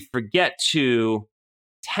 it's just we forget to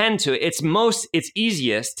tend to it. It's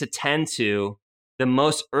easiest to tend to the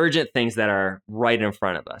most urgent things that are right in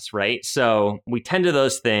front of us, right? So we tend to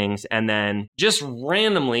those things, and then just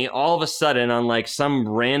randomly, all of a sudden, on like some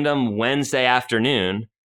random Wednesday afternoon,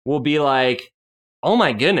 we'll be like, oh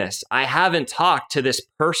my goodness, I haven't talked to this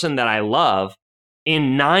person that I love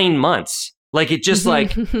in 9 months. Like it just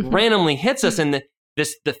like randomly hits us, and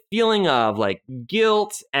the feeling of like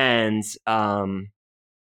guilt and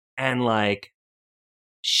like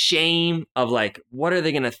shame of like, what are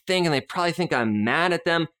they going to think? And they probably think I'm mad at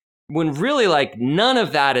them, when really like none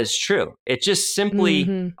of that is true. It just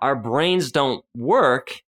simply our brains don't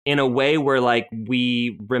work in a way where like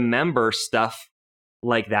we remember stuff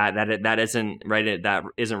like that isn't right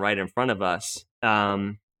in front of us.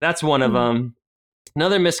 That's one of them.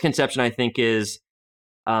 Another misconception I think is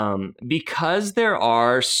because there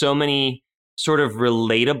are so many sort of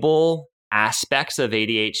relatable aspects of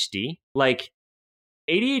ADHD, like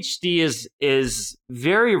ADHD is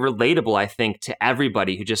very relatable, I think, to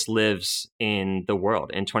everybody who just lives in the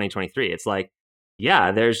world in 2023. It's like,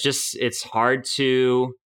 yeah, it's hard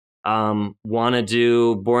to want to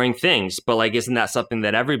do boring things, but like, isn't that something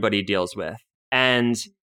that everybody deals with? And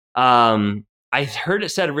I heard it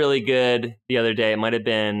said really good the other day. It might have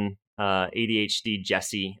been ADHD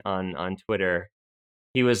Jesse on Twitter.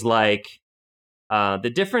 He was like,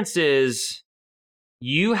 the difference is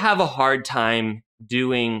you have a hard time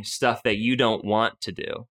doing stuff that you don't want to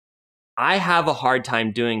do. I have a hard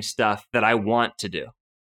time doing stuff that I want to do.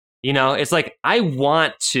 It's like, I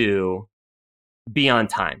want to be on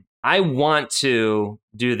time. I want to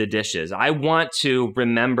do the dishes. I want to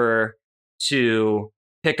remember to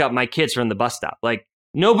pick up my kids from the bus stop. Like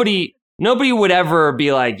nobody would ever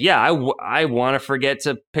be like, yeah, I want to forget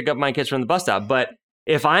to pick up my kids from the bus stop. But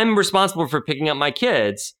if I'm responsible for picking up my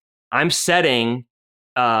kids, I'm setting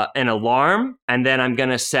an alarm, and then I'm going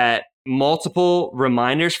to set multiple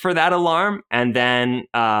reminders for that alarm. And then,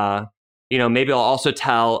 maybe I'll also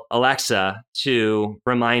tell Alexa to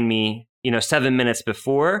remind me, 7 minutes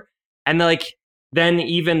before. And like, then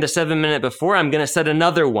even the 7 minute before, I'm going to set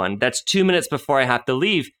another one that's 2 minutes before I have to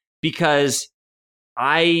leave, because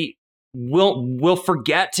I will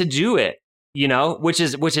forget to do it, which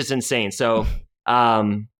is insane. So,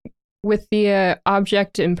 with the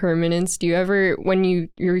object impermanence, do you ever, when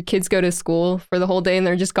your kids go to school for the whole day and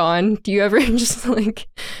they're just gone, do you ever just like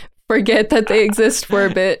forget that they exist for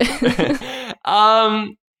a bit?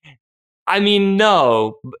 I mean,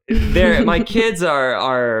 no. My kids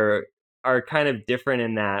are kind of different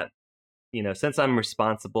in that, since I'm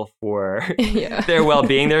responsible for their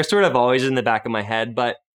well-being, they're sort of always in the back of my head.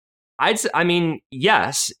 But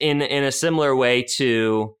yes, in a similar way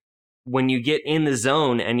to when you get in the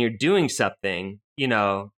zone and you're doing something,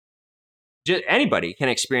 just anybody can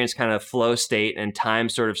experience kind of flow state and time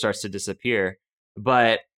sort of starts to disappear.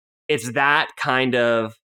 But it's that kind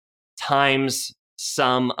of times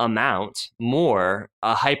some amount more,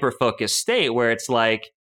 a hyper-focused state where it's like,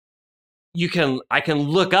 I can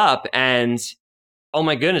look up and, oh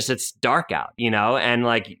my goodness, it's dark out, and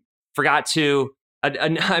like forgot to,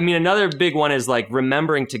 another big one is like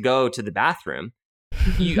remembering to go to the bathroom.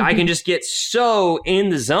 I can just get so in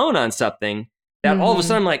the zone on something that all of a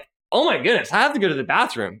sudden I'm like, oh my goodness, I have to go to the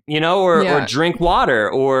bathroom, or drink water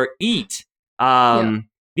or eat.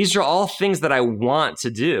 These are all things that I want to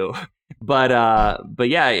do, but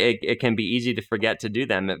yeah, it can be easy to forget to do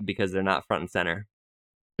them because they're not front and center.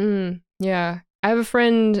 Yeah, I have a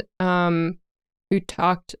friend who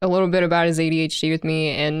talked a little bit about his ADHD with me,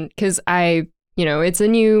 and because it's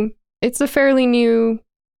a fairly new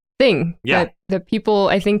thing that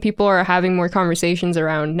I think people are having more conversations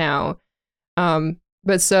around now.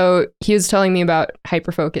 But so he was telling me about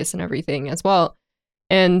hyperfocus and everything as well.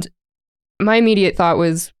 And my immediate thought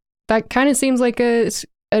was, that kind of seems like a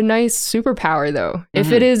nice superpower though.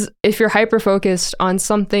 Mm-hmm. If you're hyperfocused on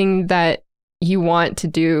something that you want to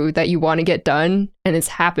do, that you want to get done, and it's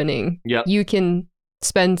happening, you can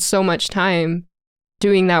spend so much time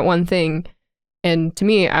doing that one thing. And to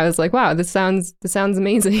me, I was like, wow, this sounds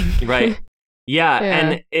amazing. Right. Yeah.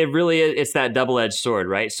 And it's that double-edged sword,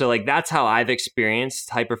 right? So like, that's how I've experienced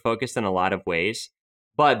hyperfocus in a lot of ways.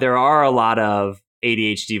 But there are a lot of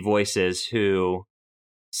ADHD voices who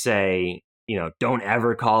say, don't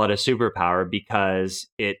ever call it a superpower because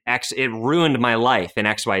it ruined my life in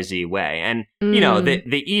XYZ way. And,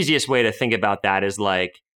 the easiest way to think about that is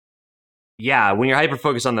like, yeah, when you're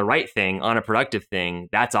hyper-focused on the right thing, on a productive thing,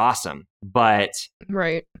 that's awesome. But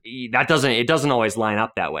it doesn't always line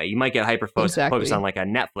up that way. You might get hyper-focused on like a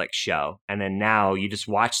Netflix show, and then now you just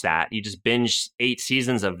watch that. You just binge 8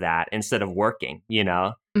 seasons of that instead of working,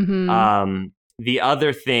 Mm-hmm. The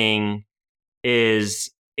other thing is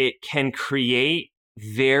it can create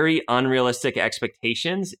very unrealistic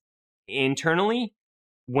expectations internally.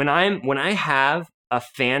 When I have a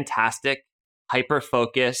fantastic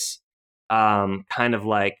hyper-focus, kind of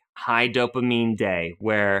like high dopamine day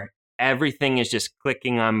where everything is just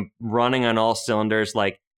clicking, I'm running on all cylinders,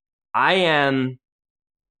 like I am,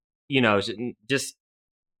 just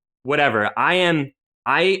whatever.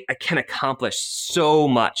 I can accomplish so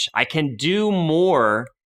much. I can do more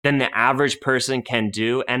than the average person can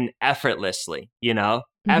do, and effortlessly,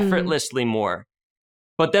 effortlessly more.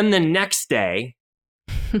 But then the next day,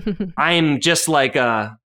 I'm just like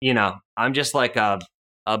a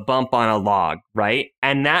bump on a log, right?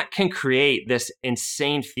 And that can create this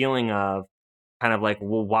insane feeling of kind of like,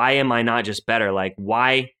 well, why am I not just better? Like,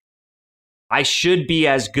 why I should be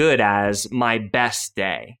as good as my best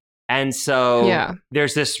day. And so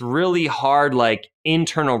there's this really hard, like,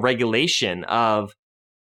 internal regulation of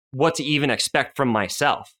what to even expect from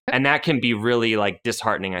myself. And that can be really like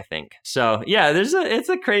disheartening, I think. So yeah, it's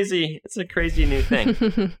a crazy new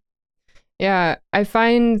thing. Yeah, I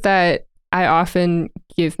find that I often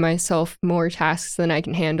give myself more tasks than I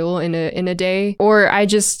can handle in a day, or I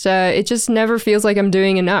just it just never feels like I'm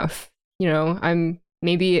doing enough. I'm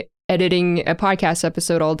maybe editing a podcast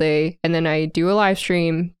episode all day, and then I do a live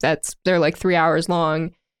stream they're like 3 hours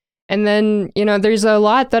long, and then there's a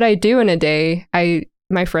lot that I do in a day.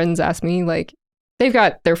 My friends ask me, like, they've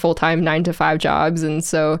got their full-time 9-to-5 jobs, and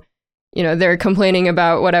so they're complaining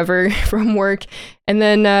about whatever from work. And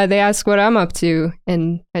then they ask what I'm up to.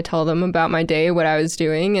 And I tell them about my day, what I was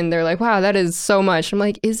doing. And they're like, wow, that is so much. I'm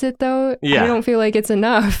like, is it though? Yeah. I don't feel like it's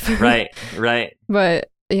enough. Right. But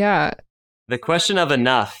yeah. The question of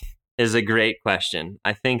enough is a great question.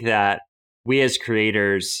 I think that we as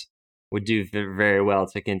creators would do very well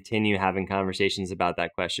to continue having conversations about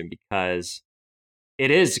that question, because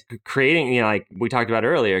it is creating, like we talked about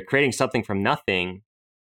earlier, creating something from nothing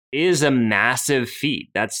is a massive feat.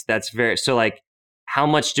 That's very, so like, how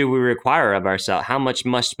much do we require of ourselves? How much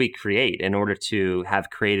must we create in order to have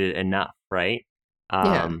created enough, right?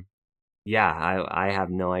 I have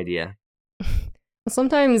no idea.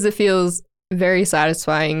 Sometimes it feels very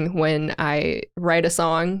satisfying when I write a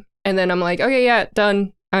song and then I'm like, okay, yeah,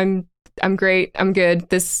 done. I'm great. I'm good.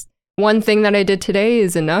 This one thing that I did today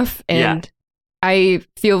is enough. And I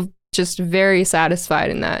feel just very satisfied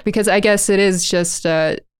in that, because I guess it is just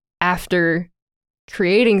after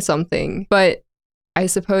creating something. But I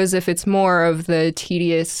suppose if it's more of the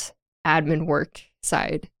tedious admin work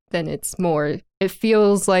side, then it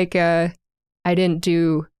feels like I didn't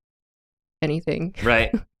do anything.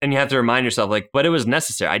 Right. And you have to remind yourself, like, but it was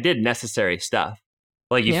necessary. I did necessary stuff.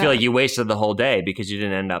 Like, you feel like you wasted the whole day because you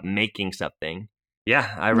didn't end up making something.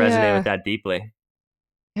 Yeah, I resonate with that deeply.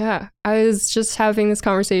 Yeah, I was just having this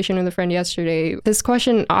conversation with a friend yesterday. This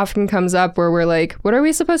question often comes up where we're like, what are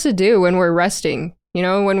we supposed to do when we're resting? You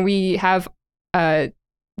know, when we have a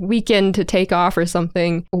weekend to take off or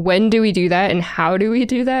something, when do we do that and how do we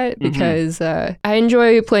do that? Because I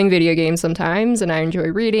enjoy playing video games sometimes and I enjoy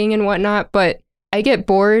reading and whatnot, but I get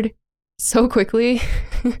bored so quickly.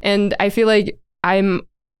 And I feel like I'm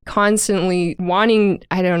constantly wanting,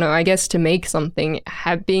 I don't know, I guess to make something,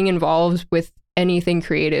 being involved with anything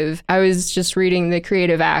creative. I was just reading The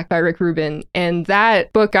Creative Act by Rick Rubin, and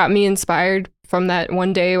that book got me inspired from that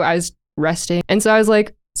one day I was resting. And so I was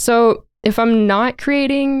like, so if I'm not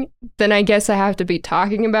creating, then I guess I have to be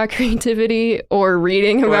talking about creativity or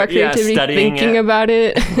reading about creativity, thinking about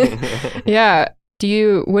it. Yeah.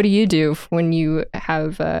 What do you do when you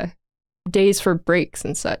have days for breaks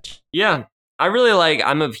and such? Yeah.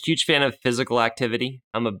 I'm a huge fan of physical activity.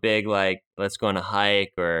 I'm a big, like, let's go on a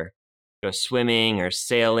hike or go swimming or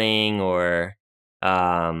sailing or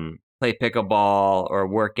play pickleball or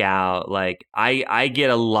work out. Like, I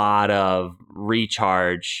get a lot of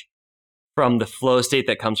recharge from the flow state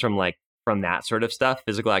that comes from that sort of stuff,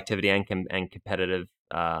 physical activity and competitive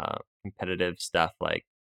stuff. Like,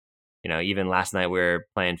 even last night we were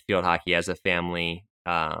playing field hockey as a family,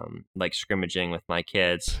 like scrimmaging with my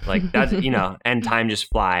kids, like that's, and time just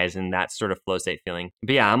flies, and that sort of flow state feeling.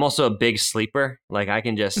 But yeah, I'm also a big sleeper. Like, I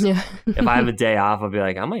can just, if I have a day off, I'll be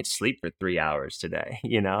like, I might sleep for 3 hours today.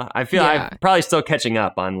 I feel I'm probably still catching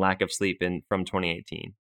up on lack of sleep from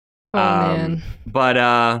 2018. Oh man.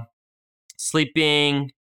 But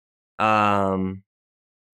sleeping, love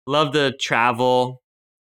to travel,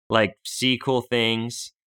 like see cool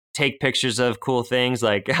things, take pictures of cool things.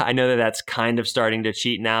 Like, I know that's kind of starting to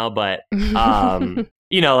cheat now, but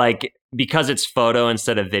like, because it's photo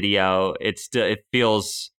instead of video, it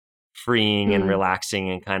feels freeing and relaxing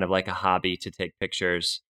and kind of like a hobby to take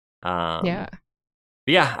pictures. But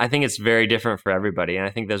yeah, I think it's very different for everybody, and I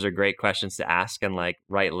think those are great questions to ask, and like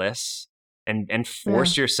write lists and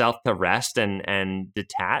force yourself to rest and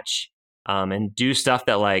detach, and do stuff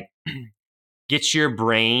that like gets your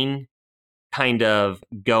brain kind of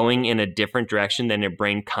going in a different direction than your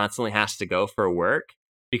brain constantly has to go for work.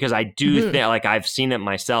 Because I do think, like, I've seen it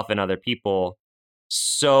myself and other people,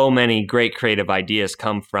 so many great creative ideas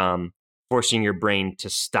come from forcing your brain to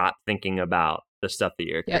stop thinking about the stuff that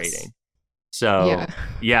you're creating. So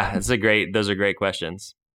yeah, those are great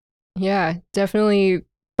questions. Yeah, definitely.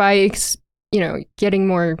 By gaining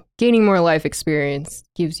more life experience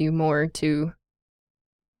gives you more to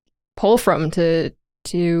pull from to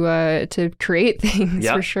create things.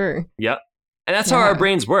 For sure. Yep. And that's how our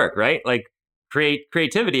brains work, right? Like,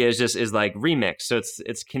 creativity is like remix. So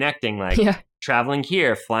it's connecting, like traveling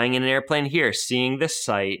here, flying in an airplane here, seeing this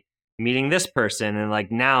site, meeting this person, and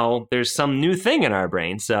like now there's some new thing in our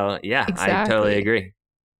brain. So yeah, exactly. I totally agree.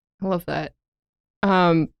 I love that.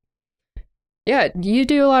 Yeah, you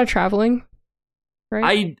do a lot of traveling,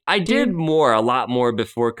 right? I did a lot more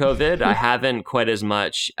before COVID. I haven't quite as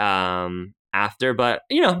much after, but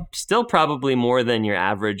still probably more than your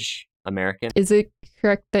average American. Is it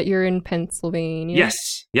correct that you're in Pennsylvania?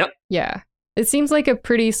 Yes. Yep. Yeah. It seems like a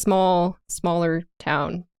pretty smaller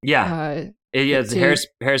town. Yeah.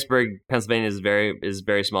 Harrisburg, Pennsylvania is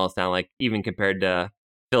very small town. Like, even compared to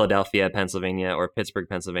Philadelphia, Pennsylvania, or Pittsburgh,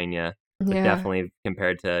 Pennsylvania, but definitely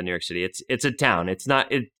compared to New York City, it's a town. It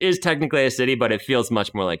is technically a city, but it feels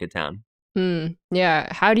much more like a town.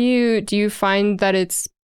 Yeah. How do you find that it's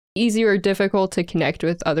easy or difficult to connect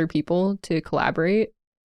with other people, to collaborate?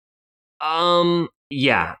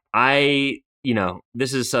 Yeah,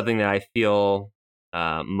 this is something that I feel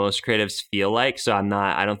most creatives feel like. So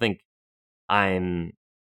I don't think I'm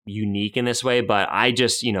unique in this way, but I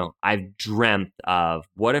just, I've dreamt of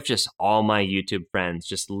what if just all my YouTube friends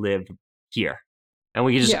just lived here and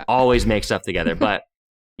we could just always make stuff together. But,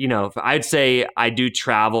 I'd say I do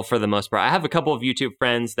travel for the most part. I have a couple of YouTube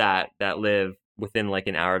friends that live within like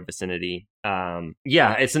an hour vicinity.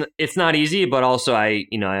 It's not easy, but also I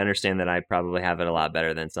understand that I probably have it a lot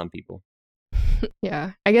better than some people.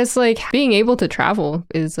 Yeah, I guess like being able to travel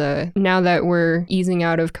is now that we're easing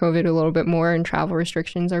out of COVID a little bit more and travel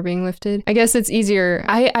restrictions are being lifted, I guess it's easier.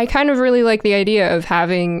 I kind of really like the idea of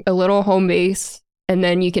having a little home base and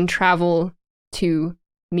then you can travel to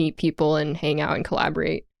meet people and hang out and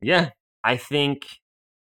collaborate. Yeah, I think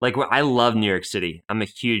like I love New York City. I'm a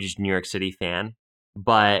huge New York City fan,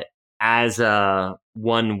 but as a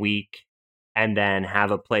 1 week and then have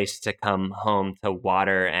a place to come home to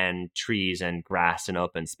water and trees and grass and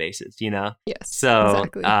open spaces, Yes. So,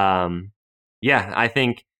 exactly. I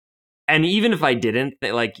think, and even if I didn't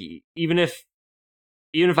even if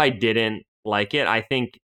I didn't like it, I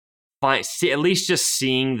think at least just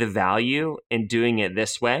seeing the value in doing it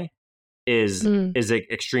this way is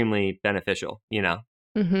extremely beneficial,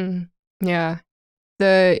 Mm-hmm. Yeah.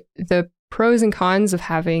 The pros and cons of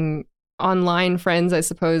having online friends, I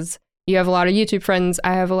suppose. You have a lot of YouTube friends.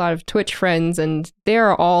 I have a lot of Twitch friends, and they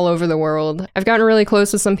are all over the world. I've gotten really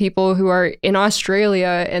close with some people who are in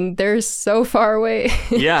Australia, and they're so far away.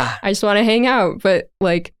 Yeah. I just want to hang out, but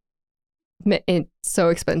like, it's so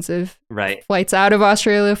expensive. Right. Flights out of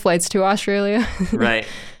Australia, flights to Australia. Right.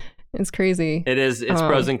 It's crazy. It is. It's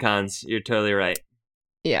pros and cons. You're totally right.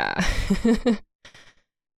 Yeah.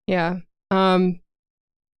 Yeah.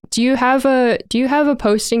 Do you have a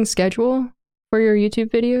posting schedule for your YouTube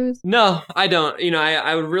videos? No, I don't.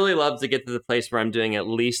 I would really love to get to the place where I'm doing at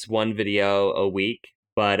least one video a week,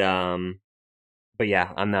 but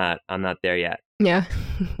yeah, I'm not there yet. Yeah.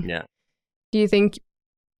 Yeah. Do you think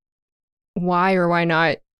why or why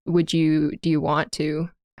not do you want to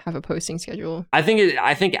have a posting schedule? I think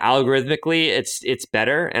algorithmically it's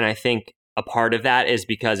better, and I think a part of that is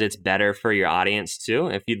because it's better for your audience too.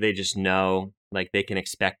 If they just know like they can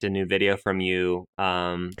expect a new video from you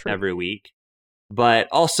every week. But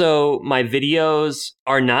also my videos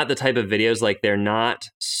are not the type of videos, like they're not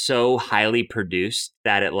so highly produced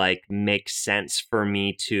that it like makes sense for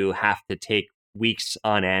me to have to take weeks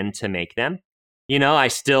on end to make them. I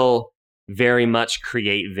still very much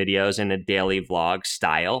create videos in a daily vlog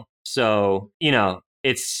style. So,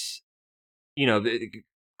 it's,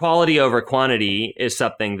 quality over quantity is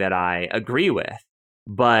something that I agree with.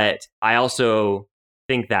 But I also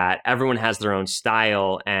think that everyone has their own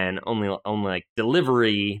style and only like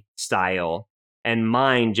delivery style, and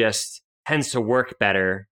mine just tends to work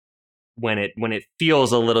better when it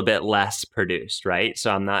feels a little bit less produced, right?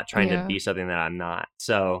 So I'm not trying to be something that I'm not.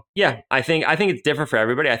 So yeah, I think it's different for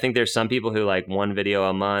everybody. I think there's some people who like one video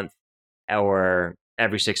a month or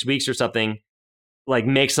every 6 weeks or something like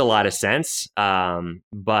makes a lot of sense.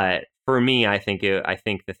 But for me, I think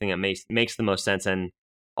the thing that makes the most sense and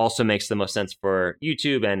also makes the most sense for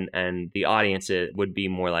YouTube and the audience, it would be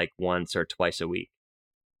more like once or twice a week.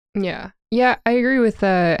 Yeah. Yeah, I agree with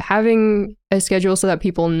having a schedule so that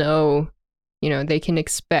people know, they can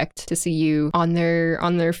expect to see you on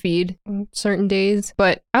their feed on certain days.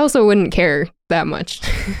 But I also wouldn't care that much.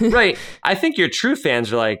 Right. I think your true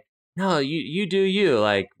fans are like, no, you do you.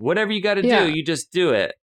 Like whatever you got to do, you just do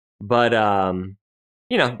it. But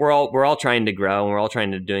we're all trying to grow, and we're all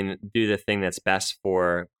trying to do the thing that's best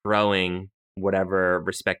for growing whatever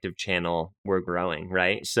respective channel we're growing,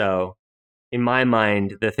 right? So in my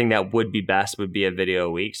mind, the thing that would be best would be a video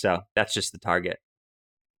a week. So that's just the target.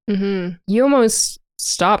 Mm-hmm. You almost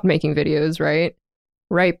stopped making videos, right?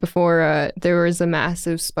 Right before there was a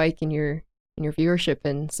massive spike in your viewership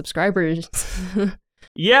and subscribers.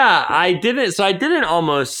 Yeah, I didn't. So I didn't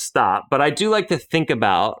almost stop, but I do like to think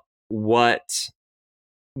about what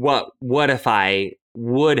if I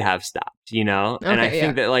would have stopped, and I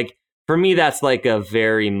think that like for me that's like a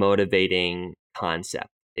very motivating concept,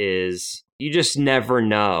 is you just never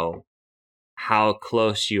know how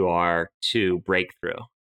close you are to breakthrough,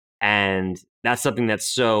 and that's something that's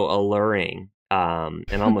so alluring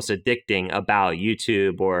and almost addicting about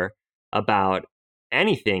YouTube or about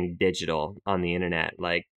anything digital on the internet,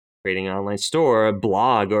 like creating an online store, a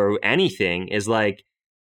blog, or anything, is like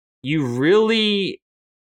you really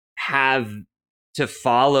have to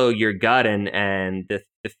follow your gut and the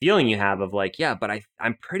feeling you have of like, yeah, but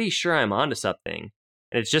I'm pretty sure I'm onto something.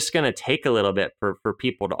 And it's just going to take a little bit for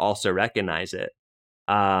people to also recognize it.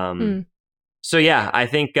 So yeah, I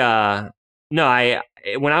think, when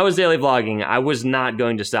I was daily vlogging, I was not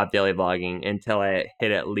going to stop daily vlogging until I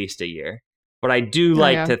hit at least a year. But I do Oh,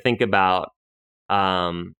 like yeah. to think about,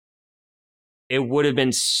 it would have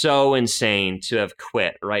been so insane to have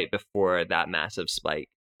quit right before that massive spike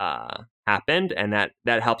happened, and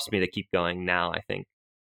that helps me to keep going now, I think.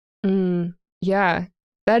 Yeah,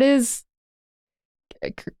 that is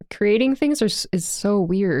creating things is so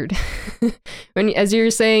weird. When, as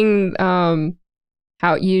you're saying,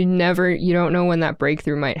 how you don't know when that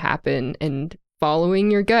breakthrough might happen, and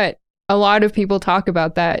following your gut. A lot of people talk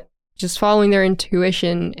about that, just following their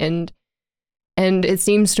intuition, and it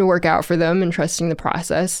seems to work out for them, and trusting the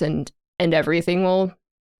process, and everything will.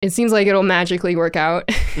 It seems like it'll magically work out,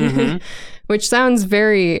 which sounds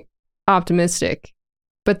very optimistic,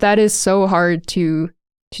 but that is so hard to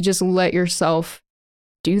just let yourself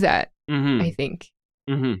do that. I think.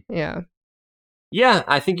 Yeah. Yeah,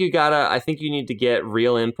 I think you need to get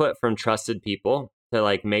real input from trusted people to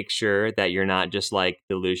like make sure that you're not just like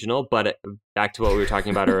delusional. But back to what we were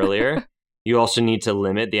talking about earlier, you also need to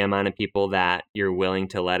limit the amount of people that you're willing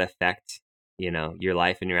to let affect, your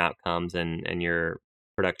life and your outcomes and your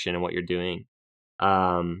production and what you're doing.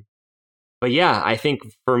 But yeah, I think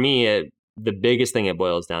for me, the biggest thing it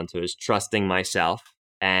boils down to is trusting myself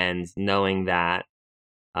and knowing that,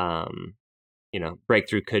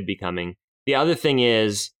 breakthrough could be coming. The other thing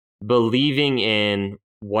is believing in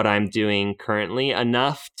what I'm doing currently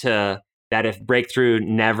enough that if breakthrough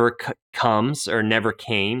never comes or never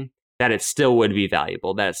came, that it still would be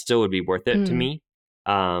valuable, that it still would be worth it to me.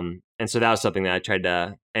 And so that was something that I tried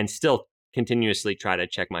to, and still continuously try to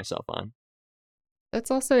check myself on. That's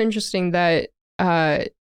also interesting that,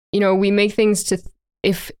 we make things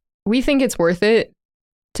if we think it's worth it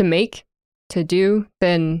to do,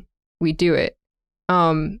 then we do it.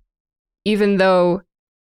 Even though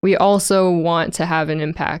we also want to have an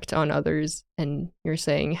impact on others. And you're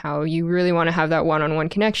saying how you really want to have that one-on-one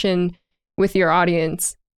connection with your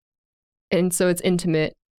audience. And so it's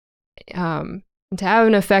intimate, and to have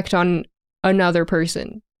an effect on another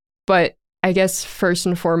person. But I guess first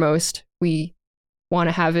and foremost, we want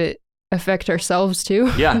to have it affect ourselves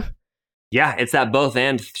too. Yeah. Yeah, it's that both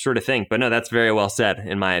and sort of thing. But no, that's very well said,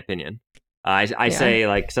 in my opinion. I say,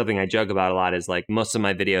 like, something I joke about a lot is like most of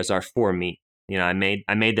my videos are for me. I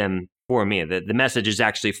made them for me. The message is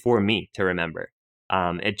actually for me to remember.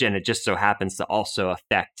 It just so happens to also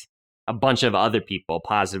affect a bunch of other people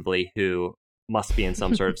positively who must be in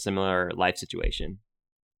some sort of similar life situation.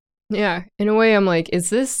 Yeah, in a way, I'm like, is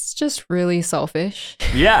this just really selfish?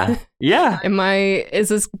 Yeah. Is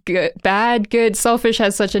this good, bad, good? Selfish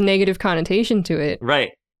has such a negative connotation to it.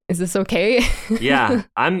 Right. Is this okay? Yeah,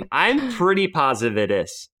 I'm pretty positive it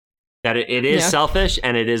is. That it is selfish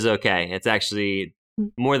and it is okay. It's actually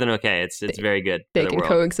more than okay. It's very good. They can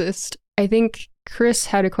coexist. I think Chris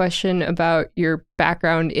had a question about your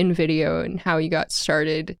background in video and how you got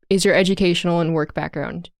started. Is your educational and work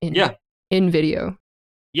background in video?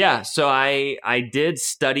 Yeah, so I did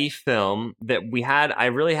study film. I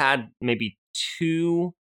really had maybe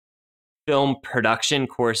 2 film production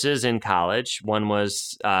courses in college. One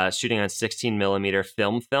was shooting on 16 millimeter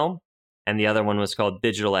film, and the other one was called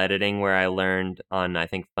digital editing, where I learned on, I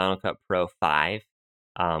think, Final Cut Pro 5,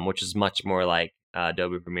 which is much more like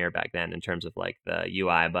Adobe Premiere back then in terms of like the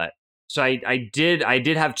UI. But so I did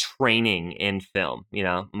have training in film.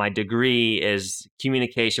 My degree is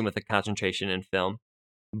communication with a concentration in film.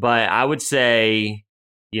 But I would say,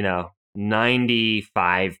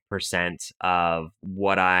 95% of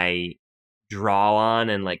what I draw on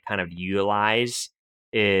and like kind of utilize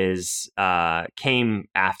is came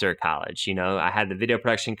after college. I had the video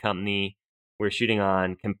production company. We're shooting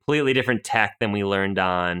on completely different tech than we learned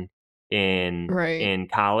on in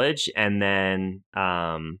college, and then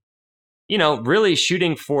really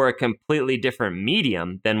shooting for a completely different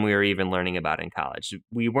medium than we were even learning about in college.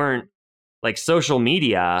 We weren't like social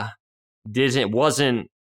media wasn't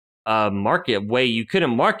a market way. You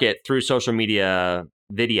couldn't market through social media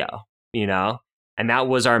video, and that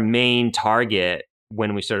was our main target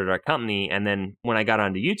when we started our company. And then when I got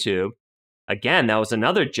onto YouTube, again, that was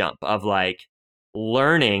another jump of like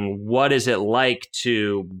learning what is it like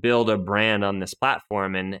to build a brand on this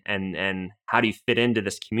platform, and how do you fit into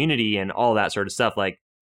this community and all that sort of stuff. Like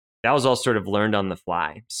that was all sort of learned on the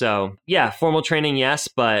fly. So yeah, formal training, yes,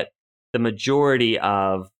 but the majority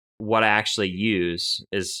of what I actually use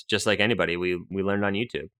is just like anybody. We learned on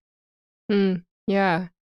YouTube. Yeah.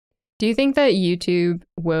 Do you think that YouTube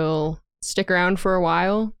will stick around for a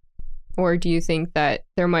while? Or do you think that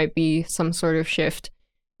there might be some sort of shift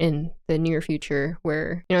in the near future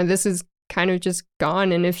where, this is kind of just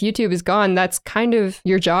gone? And if YouTube is gone, that's kind of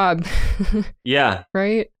your job. Yeah.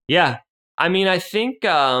 Right? Yeah. I mean, I think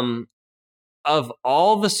of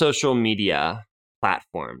all the social media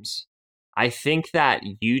platforms, I think that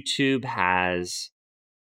YouTube has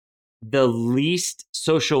the least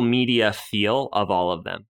social media feel of all of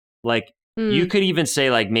them. Like, you could even say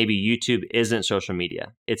like maybe YouTube isn't social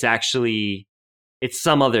media. It's actually, it's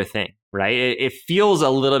some other thing, right? It feels a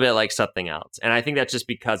little bit like something else. And I think that's just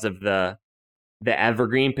because of the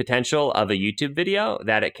evergreen potential of a YouTube video,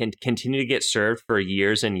 that it can continue to get served for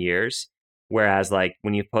years and years. Whereas like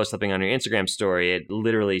when you post something on your Instagram story, it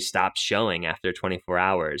literally stops showing after 24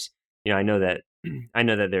 hours. You know, I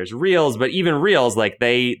know that there's reels, but even reels, like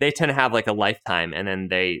they tend to have like a lifetime, and then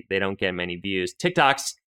they don't get many views.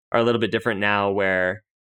 TikToks are a little bit different now, where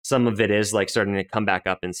some of it is like starting to come back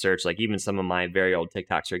up in search. Like even some of my very old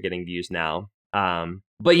TikToks are getting views now.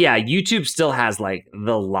 But yeah, YouTube still has like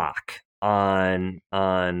the lock on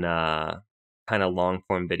kind of long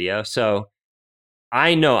form video. So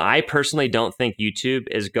I know I personally don't think YouTube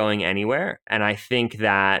is going anywhere, and I think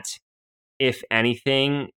that if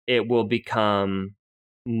anything, it will become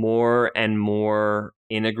more and more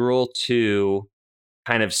integral to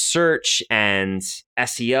kind of search and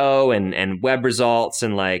SEO and web results.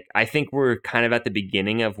 And like, I think we're kind of at the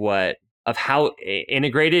beginning of how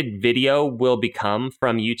integrated video will become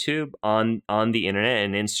from YouTube on the internet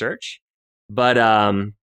and in search. But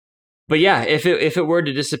yeah, if it were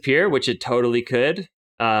to disappear, which it totally could,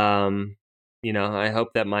 I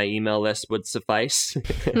hope that my email list would suffice.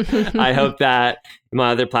 I hope that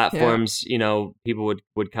my other platforms, people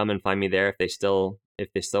would come and find me there if they still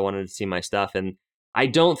wanted to see my stuff. And I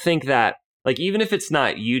don't think that, like, even if it's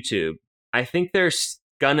not YouTube, I think there's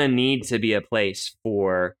gonna need to be a place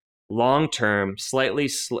for long form, slightly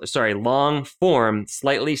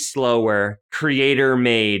slower, creator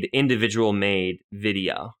made, individual made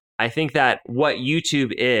video. I think that what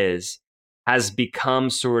YouTube has become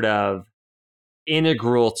sort of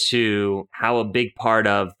integral to how a big part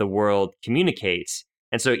of the world communicates.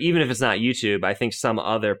 And so even if it's not YouTube, I think some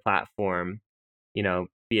other platform,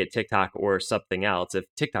 be it TikTok or something else, if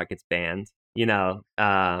TikTok gets banned,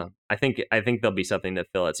 I think there'll be something to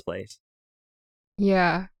fill its place.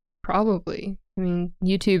 Yeah, probably. I mean,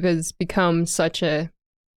 YouTube has become such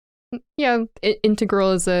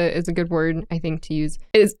integral is a good word, I think, to use.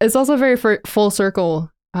 It's also very full circle,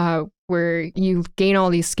 where you gain all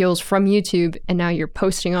these skills from YouTube, and now you're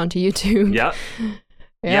posting onto YouTube. Yep.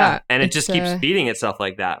 Yeah. And it just keeps feeding itself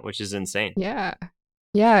like that, which is insane. Yeah.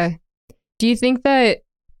 Yeah. Do you think that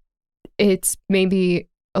it's maybe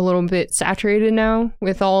a little bit saturated now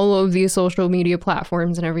with all of these social media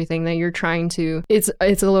platforms and everything, that you're trying to, it's a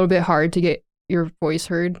little bit hard to get your voice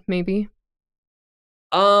heard, maybe?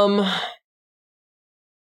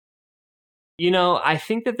 I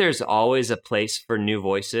think that there's always a place for new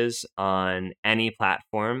voices on any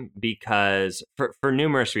platform, because for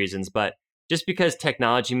numerous reasons, but just because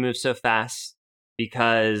technology moves so fast,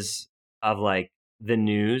 because of like the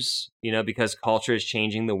news, because culture is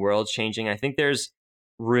changing, the world's changing. I think there's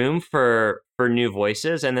room for new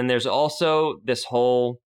voices. And then there's also this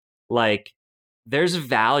whole, like, there's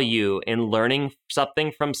value in learning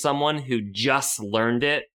something from someone who just learned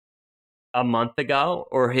it a month ago,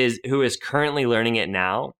 or who is currently learning it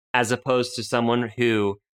now, as opposed to someone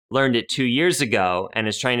who learned it 2 years ago and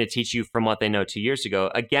is trying to teach you from what they know 2 years ago,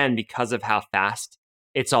 again, because of how fast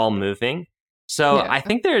it's all moving. So yeah. I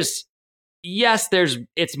think it's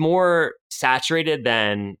more saturated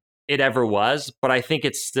than it ever was, but I think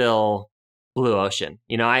it's still blue ocean.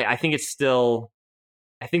 I think there's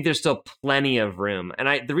still plenty of room.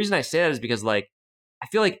 And the reason I say that is because, like, I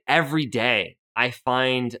feel like every day I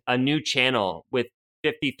find a new channel with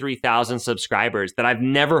 53,000 subscribers that I've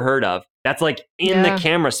never heard of. That's like in the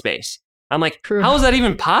camera space. I'm like, True. How is that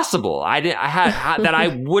even possible? I that I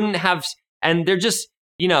wouldn't have. And they're just,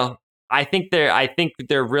 I think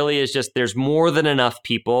there really is just, there's more than enough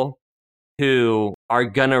people who are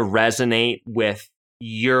gonna resonate with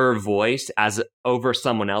your voice as over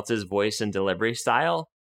someone else's voice and delivery style.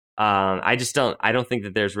 I don't think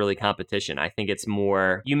that there's really competition. I think it's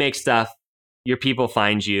more, you make stuff, your people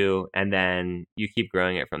find you, and then you keep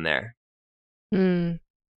growing it from there.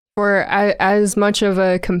 For as much of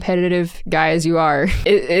a competitive guy as you are,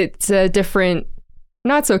 it's a different,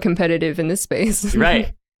 not so competitive in this space.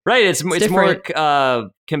 Right. It's more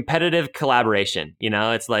competitive collaboration.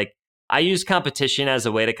 It's like, I use competition as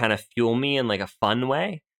a way to kind of fuel me in like a fun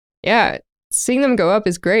way. Yeah. Seeing them go up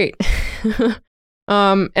is great.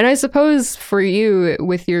 And I suppose for you,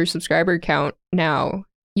 with your subscriber count now,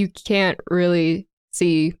 you can't really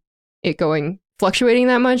see it fluctuating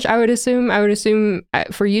that much, I would assume.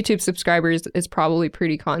 For YouTube subscribers, it's probably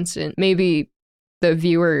pretty constant. Maybe the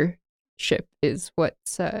viewer viewership is what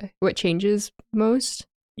changes most.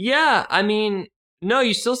 Yeah, I mean, no,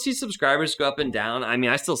 you still see subscribers go up and down. I mean,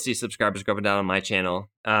 I still see subscribers go up and down on my channel.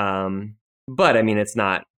 But I mean, it's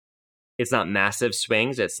not massive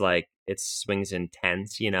swings. It's swings in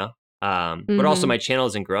tens, you know. But also my channel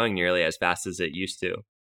isn't growing nearly as fast as it used to.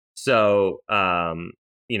 So,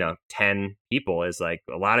 10 people is like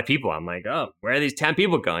a lot of people. I'm like, oh, where are these 10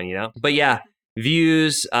 people going, you know? But yeah,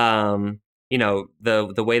 views, the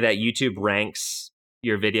way that YouTube ranks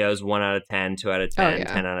your videos 1 out of 10, 2 out of 10,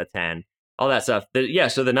 10 out of 10, all that stuff.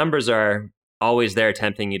 So the numbers are always there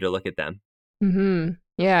tempting you to look at them. Mm-hmm.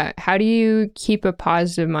 Yeah. How do you keep a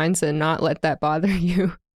positive mindset and not let that bother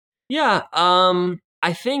you? Yeah.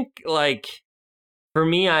 I think like for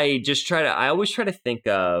me, I always try to think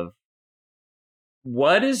of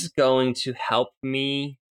what is going to help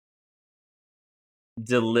me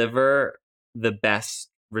deliver the best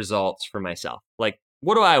results for myself. Like,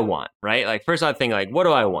 what do I want, right? Like, first I think like, what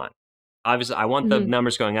do I want? Obviously, I want the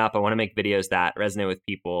numbers going up. I want to make videos that resonate with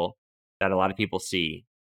people, that a lot of people see.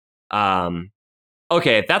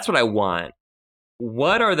 Okay, if that's what I want,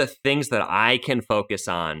 what are the things that I can focus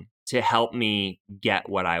on to help me get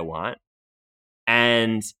what I want?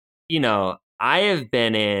 And, I have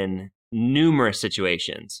been in numerous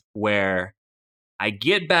situations where I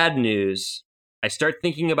get bad news, I start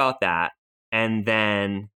thinking about that, and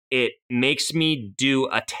then it makes me do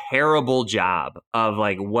a terrible job of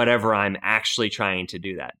like whatever I'm actually trying to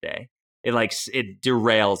do that day. It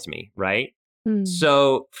derails me, right?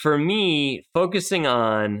 So for me, focusing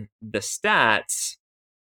on the stats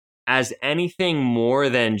as anything more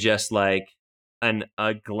than just like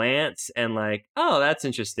a glance and like, oh, that's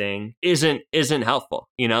interesting, isn't helpful.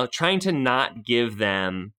 Trying to not give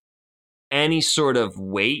them any sort of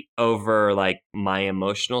weight over like my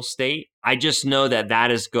emotional state. I just know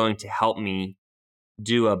that is going to help me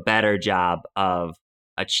do a better job of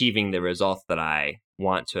achieving the results that I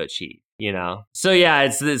want to achieve, So yeah,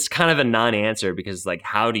 it's kind of a non-answer because like,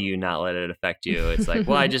 how do you not let it affect you? It's like,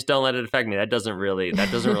 well, I just don't let it affect me. That doesn't really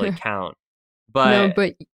count.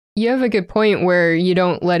 But you have a good point where you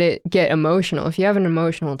don't let it get emotional. If you have an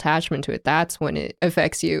emotional attachment to it, that's when it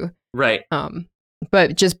affects you. Right.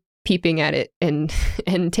 But just peeping at it and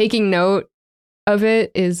taking note of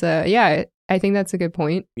it is I think that's a good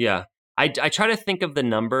point. Yeah. I try to think of the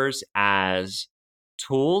numbers as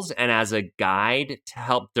tools and as a guide to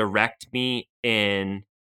help direct me in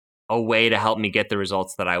a way to help me get the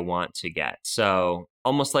results that I want to get. So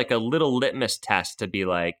almost like a little litmus test to be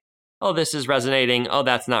like, oh, this is resonating. Oh,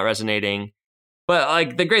 that's not resonating. But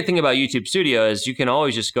like the great thing about YouTube Studio is you can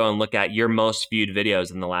always just go and look at your most viewed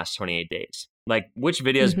videos in the last 28 days. Like which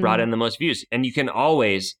videos brought in the most views. And you can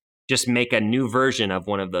always just make a new version of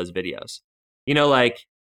one of those videos. Like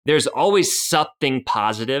there's always something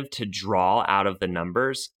positive to draw out of the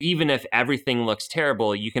numbers. Even if everything looks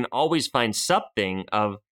terrible, you can always find something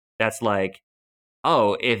that's like,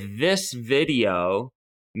 oh, if this video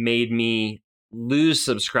made me lose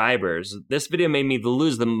subscribers, this video made me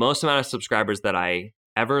lose the most amount of subscribers that I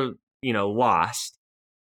ever, lost.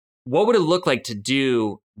 What would it look like to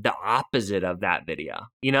do the opposite of that video?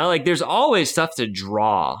 Like there's always stuff to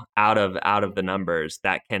draw out of the numbers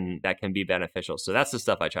that can be beneficial. So that's the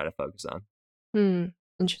stuff I try to focus on.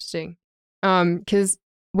 Interesting. Because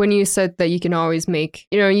when you said that you can always make,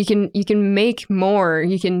 you can make more,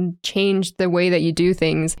 you can change the way that you do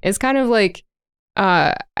things. It's kind of like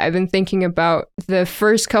I've been thinking about the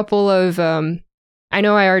first couple of I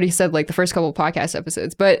know I already said like the first couple of podcast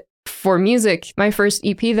episodes, but for music, my first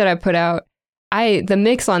EP that I put out, the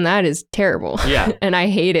mix on that is terrible. Yeah. And I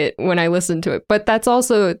hate it when I listen to it. But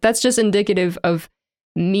that's just indicative of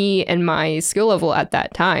me and my skill level at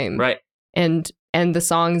that time. Right. And the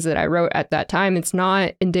songs that I wrote at that time, it's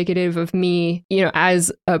not indicative of me,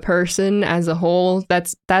 as a person, as a whole.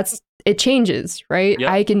 It changes, right? Yep.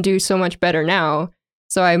 I can do so much better now.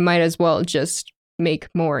 So I might as well just make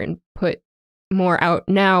more and put more out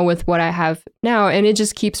now with what I have now. And it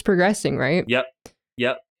just keeps progressing, right? Yep.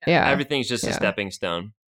 Yeah. Everything's just a stepping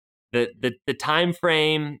stone. The time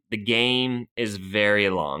frame, the game is very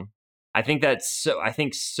long. I think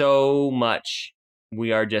so much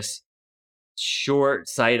we are just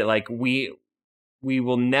short-sighted. Like we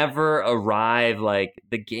will never arrive. Like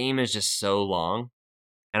the game is just so long.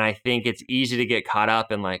 And I think it's easy to get caught up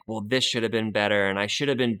in like, well, this should have been better and I should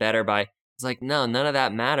have been better by. It's like, no, none of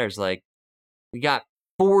that matters. Like we got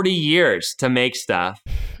 40 years to make stuff.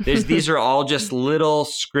 These are all just little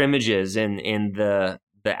scrimmages in the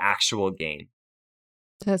actual game.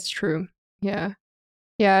 That's true. Yeah.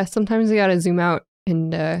 Yeah. Sometimes you got to zoom out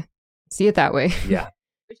and see it that way. Yeah.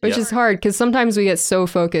 Which is hard because sometimes we get so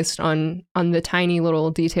focused on the tiny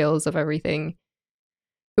little details of everything.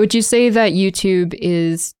 Would you say that YouTube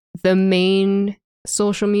is the main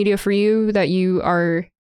social media for you that you are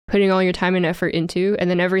putting all your time and effort into, and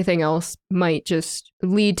then everything else might just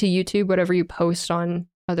lead to YouTube, whatever you post on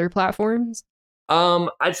other platforms?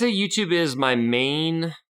 I'd say YouTube is my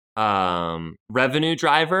main revenue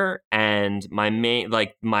driver and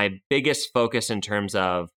my biggest focus in terms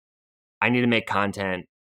of I need to make content.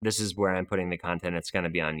 This is where I'm putting the content. It's going to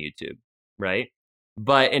be on YouTube, right?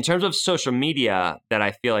 But in terms of social media that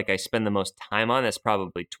I feel like I spend the most time on, that's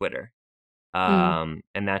probably Twitter. And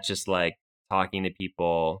that's just like talking to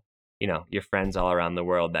people, your friends all around the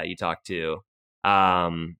world that you talk to.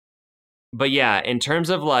 But yeah, in terms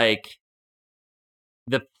of like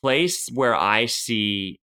the place where I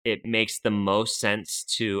see it makes the most sense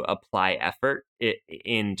to apply effort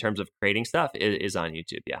in terms of creating stuff is on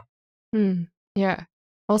YouTube. Yeah. Yeah.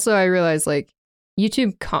 Also, I realize like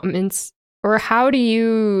YouTube comments, or how do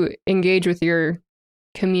you engage with your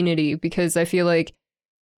community? Because I feel like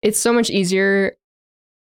it's so much easier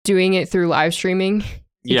doing it through live streaming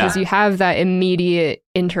because you have that immediate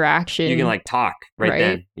interaction. You can like talk right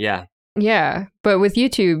then. Yeah. Yeah. But with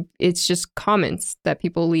YouTube, it's just comments that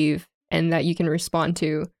people leave and that you can respond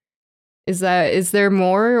to. Is there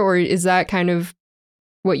more, or is that kind of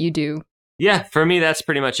what you do? Yeah, for me, that's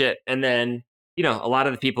pretty much it. And then, a lot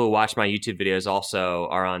of the people who watch my YouTube videos also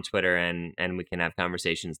are on Twitter and we can have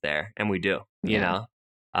conversations there. And we do, you know?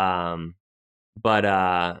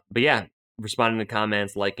 But yeah, responding to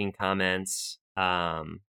comments, liking comments,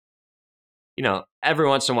 every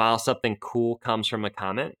once in a while, something cool comes from a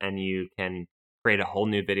comment and you can create a whole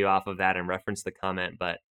new video off of that and reference the comment.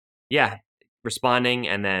 But yeah, responding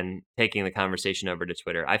and then taking the conversation over to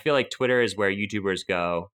Twitter. I feel like Twitter is where YouTubers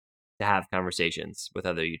go to have conversations with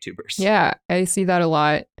other YouTubers. Yeah, I see that a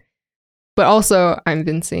lot. But also, I've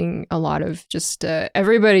been seeing a lot of just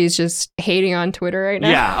everybody's just hating on Twitter right now.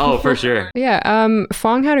 Yeah, oh, for sure. Yeah,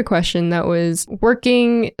 Fong had a question that was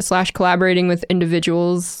working/collaborating with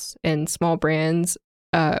individuals and small brands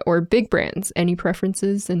or big brands. Any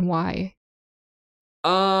preferences and why?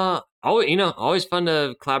 Always fun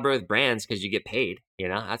to collaborate with brands because you get paid.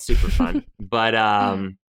 That's super fun. But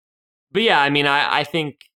yeah, I mean, I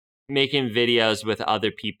think making videos with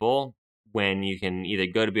other people when you can either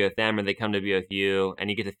go to be with them or they come to be with you and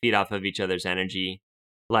you get to feed off of each other's energy.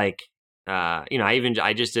 Like,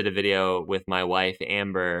 I just did a video with my wife,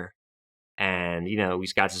 Amber, and, we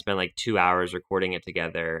got to spend like 2 hours recording it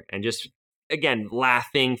together and just, again,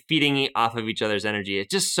 laughing, feeding off of each other's energy.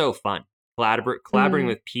 It's just so fun. Collaborating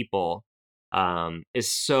with people is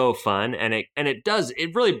so fun. And it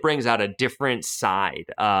really brings out a different side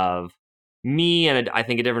of me, and I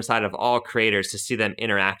think a different side of all creators to see them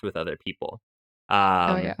interact with other people.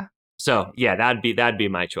 So yeah, that'd be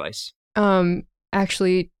my choice.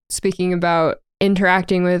 Actually, speaking about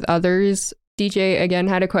interacting with others, DJ again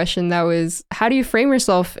had a question that was, how do you frame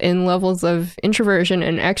yourself in levels of introversion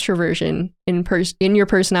and extroversion in your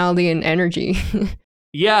personality and energy?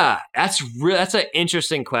 Yeah, that's an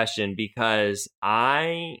interesting question because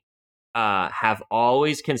I have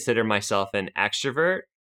always considered myself an extrovert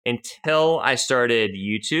until I started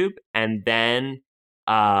YouTube, and then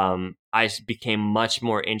I became much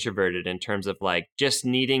more introverted in terms of like just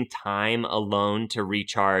needing time alone to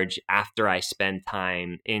recharge after I spend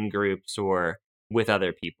time in groups or with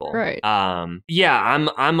other people. Right. Yeah, I'm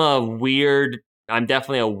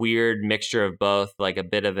definitely a weird mixture of both, like a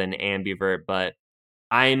bit of an ambivert, but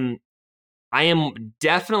I am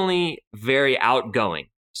definitely very outgoing.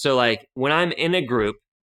 So like when I'm in a group,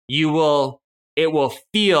 I will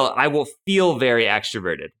feel very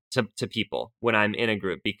extroverted to people when I'm in a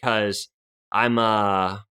group because I'm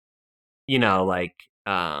I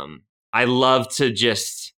love to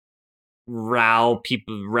just rile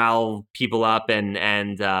people up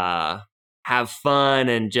and have fun,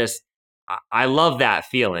 and just I love that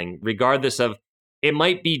feeling regardless of, it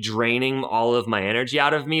might be draining all of my energy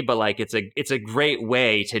out of me, but like it's a great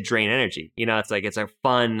way to drain energy. It's a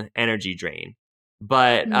fun energy drain.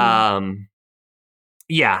 But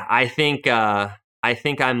yeah, I think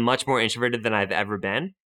I'm much more introverted than I've ever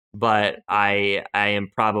been, but I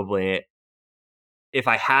am probably, if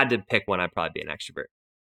I had to pick one, I'd probably be an extrovert.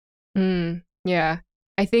 Yeah.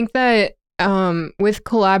 I think that with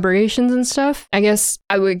collaborations and stuff, I guess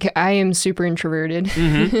I am super introverted.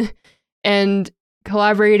 Mm-hmm. And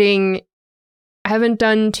collaborating, I haven't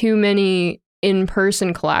done too many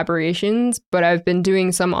in-person collaborations, but I've been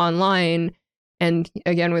doing some online, and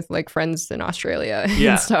again with like friends in Australia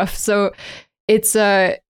and stuff. So it's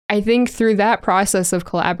I think through that process of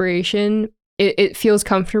collaboration, it feels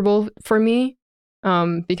comfortable for me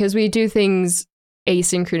because we do things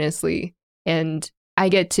asynchronously, and I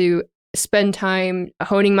get to spend time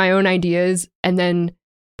honing my own ideas and then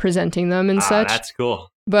presenting them and such. That's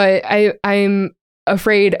cool. But I'm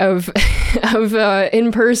afraid of of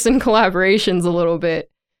in-person collaborations a little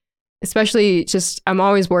bit, especially just I'm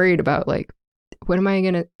always worried about like what am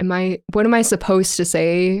I supposed to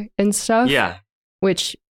say and stuff. Yeah,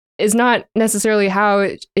 which is not necessarily how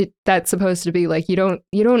that's supposed to be. Like you don't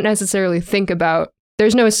necessarily think about.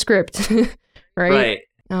 There's no script, right?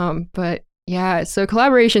 But yeah, so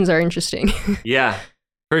collaborations are interesting. Yeah,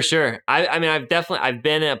 for sure. I mean, I've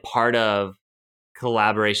been a part of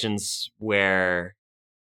collaborations where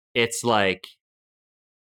it's like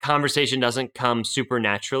conversation doesn't come super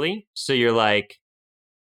naturally. So you're like,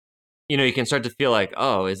 you can start to feel like,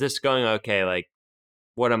 oh, is this going okay? Like,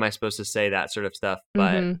 what am I supposed to say? That sort of stuff.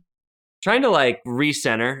 But trying to like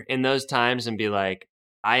recenter in those times and be like,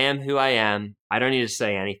 I am who I am. I don't need to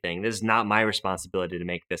say anything. This is not my responsibility to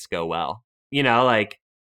make this go well. Like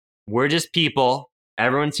we're just people.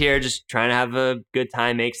 Everyone's here just trying to have a good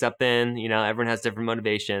time, make something. Everyone has different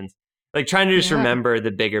motivations. Like trying to just remember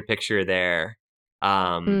the bigger picture there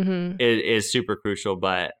is super crucial.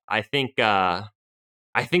 But I think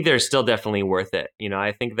they're still definitely worth it.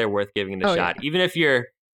 I think they're worth giving it a shot. Yeah. Even if you're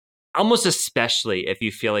almost especially if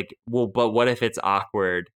you feel like, well, but what if it's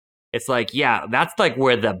awkward? It's like, yeah, that's like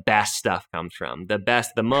where the best stuff comes from.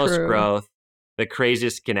 The most growth, the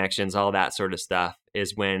craziest connections, all that sort of stuff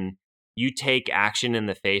is when you take action in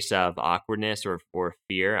the face of awkwardness or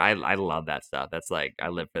fear. I love that stuff. That's like, I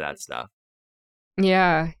live for that stuff.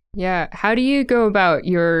 Yeah. Yeah. How do you go about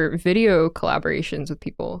your video collaborations with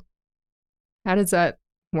people? How does that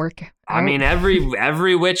work out? I mean,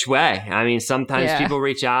 every which way. I mean, sometimes people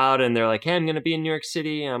reach out and they're like, hey, I'm going to be in New York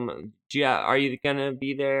City. Are you going to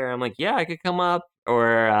be there? I'm like, yeah, I could come up.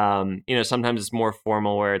 Or, sometimes it's more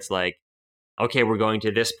formal where it's like, okay, we're going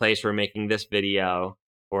to this place. We're making this video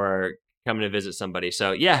or coming to visit somebody.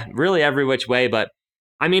 So yeah, really every which way. But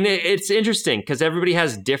I mean, it's interesting because everybody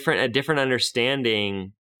has a different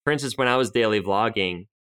understanding. For instance, when I was daily vlogging,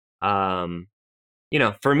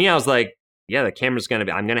 for me, I was like, yeah,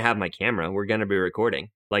 I'm going to have my camera. We're going to be recording.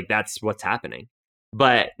 Like that's what's happening.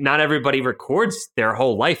 But not everybody records their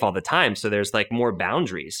whole life all the time. So there's like more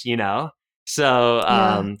boundaries,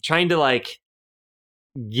 So trying to like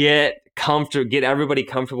get everybody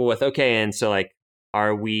comfortable with, okay. And so like,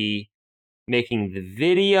 are we making the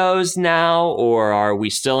videos now or are we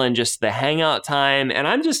still in just the hangout time? And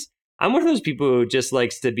I'm one of those people who just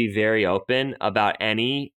likes to be very open about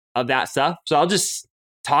any of that stuff. So I'll just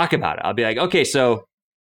talk about it. I'll be like, okay, so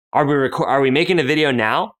are we making a video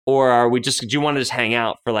now or do you want to just hang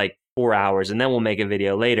out for like 4 hours and then we'll make a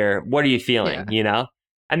video later? What are you feeling?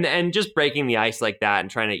 And just breaking the ice like that and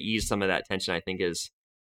trying to ease some of that tension, I think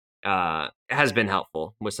has been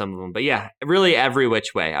helpful with some of them. But yeah, really every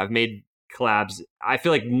which way. I've made collabs. I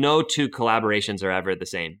feel like no two collaborations are ever the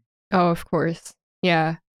same. Oh, of course.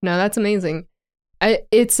 Yeah. No, that's amazing.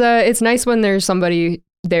 It's nice when there's somebody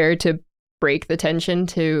there to break the tension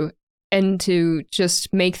and to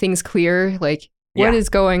just make things clear, like what is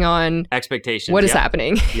going on, expectations, what is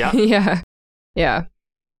happening. Yeah.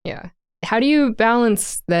 Yeah. How do you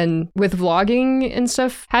balance then with vlogging and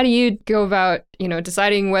stuff? How do you go about,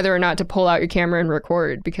 deciding whether or not to pull out your camera and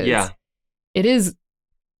record? Because it is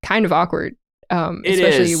kind of awkward,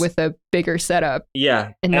 especially with a bigger setup.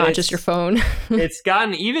 Yeah. And not just your phone. It's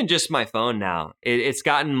gotten, even just my phone now, it's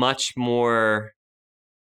gotten much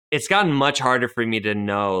harder for me to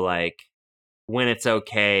know like when it's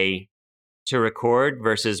okay to record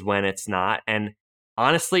versus when it's not. And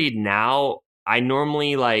honestly, now I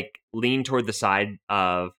normally like lean toward the side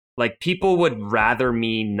of like people would rather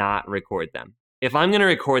me not record them. If I'm going to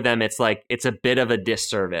record them, it's like it's a bit of a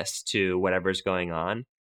disservice to whatever's going on.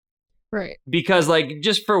 Right. Because like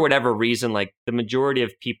just for whatever reason, like the majority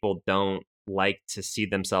of people don't like to see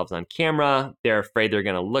themselves on camera. They're afraid they're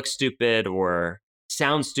going to look stupid or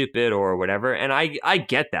sound stupid or whatever. And I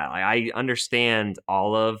get that. I understand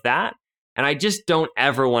all of that. And I just don't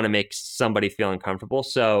ever want to make somebody feel uncomfortable.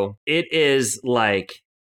 So it is like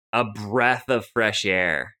a breath of fresh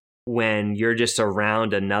air when you're just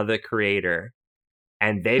around another creator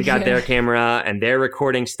and they've got their camera and they're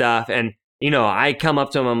recording stuff. And, I come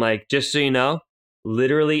up to them, I'm like, just so you know,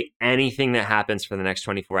 literally anything that happens for the next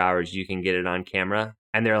 24 hours, you can get it on camera.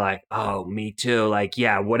 And they're like, oh, me too. Like,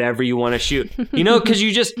 yeah, whatever you want to shoot,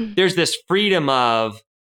 because there's this freedom of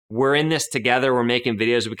we're in this together. We're making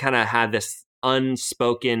videos. We kind of have this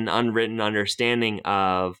unspoken, unwritten understanding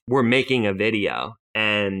of we're making a video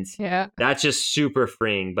And Yeah. that's just super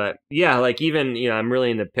freeing. But yeah, like even, I'm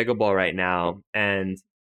really into pickleball right now. And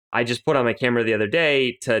I just put on my camera the other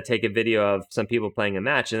day to take a video of some people playing a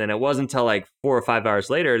match. And then it wasn't until like 4 or 5 hours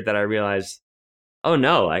later that I realized, oh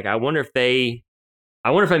no, like I wonder if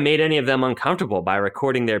I made any of them uncomfortable by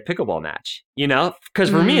recording their pickleball match, because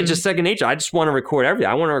for me, it's just second nature. I just want to record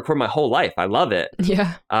everything. I want to record my whole life. I love it.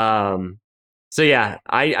 Yeah. So yeah,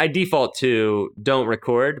 I default to don't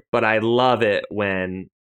record, but I love it when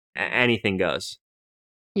anything goes.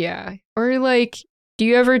 Yeah. Or like, do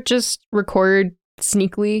you ever just record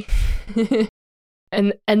sneakily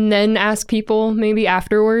and then ask people maybe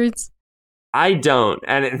afterwards? I don't.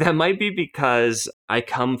 And that might be because I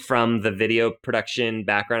come from the video production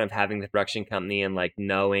background of having the production company and like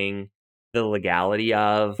knowing the legality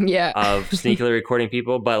of sneakily recording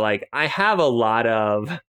people. But like I have a lot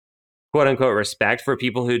of quote unquote respect for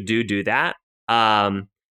people who do that.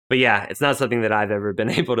 But yeah, it's not something that I've ever been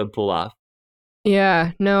able to pull off.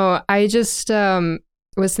 Yeah, no, I just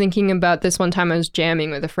was thinking about this one time I was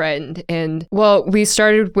jamming with a friend, and well, we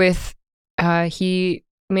started with he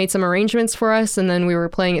made some arrangements for us, and then we were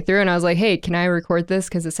playing it through, and I was like, hey, can I record this?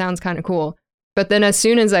 Because it sounds kind of cool. But then as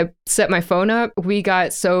soon as I set my phone up, we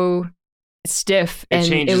got so stiff, and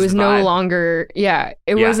it was no longer,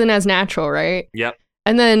 it wasn't as natural, right? Yep.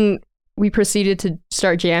 And then we proceeded to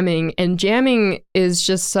start jamming, and jamming is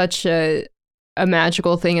just such a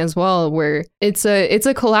magical thing as well, where it's a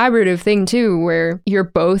collaborative thing too, where you're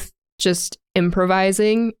both just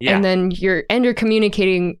improvising and then you're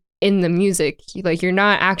communicating in the music. Like you're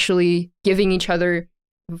not actually giving each other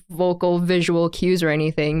vocal visual cues or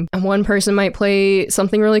anything. And one person might play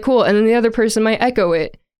something really cool and then the other person might echo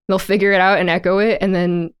it. They'll figure it out and echo it, and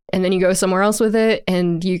then you go somewhere else with it,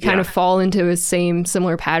 and you kind of fall into the same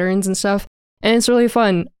similar patterns and stuff. And it's really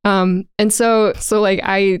fun. And so like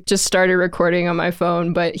I just started recording on my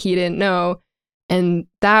phone, but he didn't know. And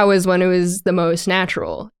that was when it was the most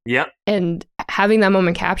natural. Yep. And having that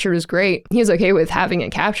moment captured was great. He was okay with having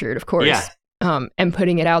it captured, of course. Yeah. And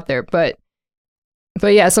putting it out there. But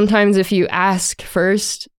yeah, sometimes if you ask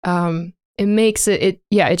first, it makes it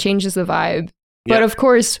changes the vibe. But of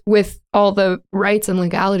course, with all the rights and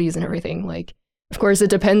legalities and everything, like, of course, it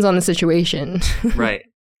depends on the situation. Right.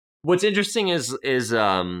 What's interesting is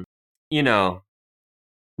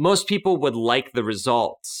most people would like the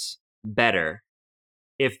results better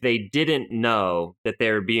if they didn't know that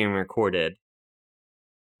they were being recorded,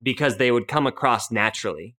 because they would come across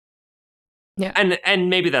naturally. Yeah. And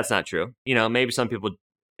maybe that's not true. Maybe some people,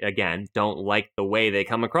 again, don't like the way they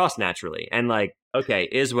come across naturally. And like, okay,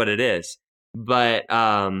 is what it is. But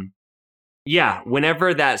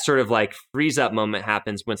whenever that sort of like freeze up moment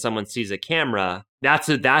happens when someone sees a camera, that's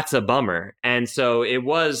a bummer. And so it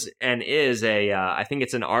was and is I think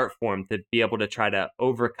it's an art form to be able to try to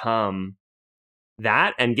overcome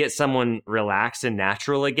that and get someone relaxed and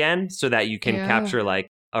natural again, so that you can capture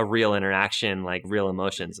like a real interaction, like real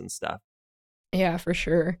emotions and stuff. Yeah, for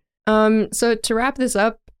sure. So to wrap this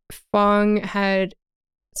up, Fong had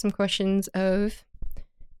some questions of,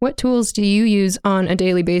 what tools do you use on a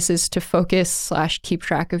daily basis to focus / keep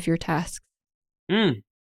track of your tasks? So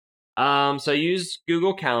I use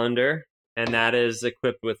Google Calendar, and that is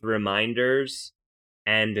equipped with reminders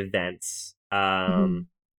and events.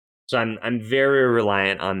 So I'm very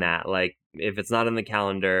reliant on that. Like if it's not in the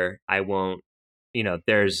calendar, I won't,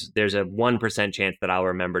 there's a 1% chance that I'll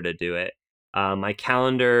remember to do it. My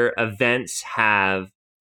calendar events have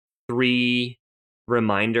 3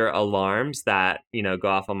 reminder alarms that go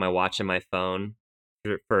off on my watch and my phone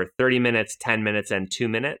for 30 minutes, 10 minutes, and 2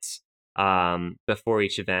 minutes before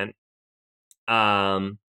each event.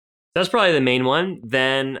 That's probably the main one.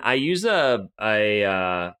 Then I use a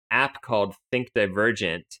app called Think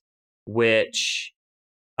Divergent, which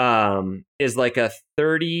is like a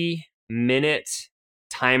 30-minute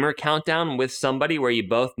timer countdown with somebody where you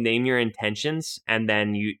both name your intentions, and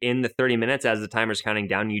then you, in the 30 minutes as the timer's counting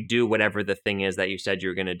down, you do whatever the thing is that you said you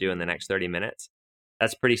were going to do in the next 30 minutes.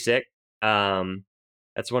 That's pretty sick.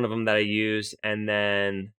 That's one of them that I use. And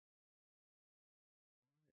then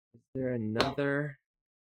is there another?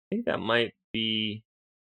 I think that might be,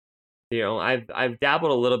 I've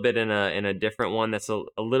dabbled a little bit in a different one that's a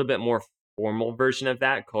little bit more formal version of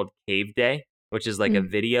that, called Cave Day, which is like a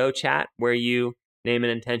video chat where you name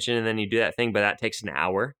an intention and then you do that thing, but that takes an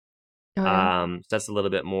hour. So that's a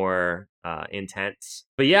little bit more intense.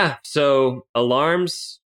 But yeah, so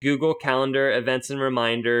alarms, Google Calendar, events and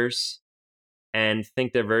reminders, and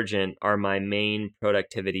Think Divergent are my main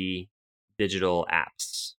productivity digital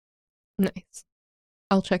apps. Nice.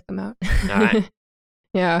 I'll check them out. All right.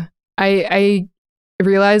 Yeah. I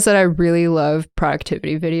realized that I really love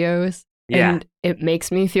productivity videos. Yeah. And it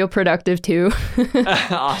makes me feel productive too.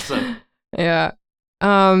 Awesome. Yeah.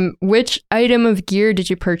 Which item of gear did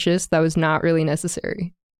you purchase that was not really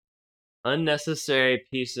necessary? Unnecessary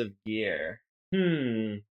piece of gear.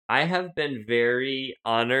 I have been very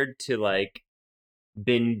honored to like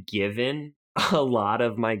been given a lot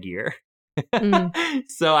of my gear.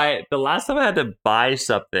 So the last time I had to buy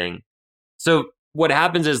something. So what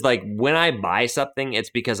happens is like when I buy something, it's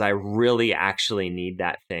because I really actually need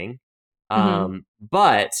that thing.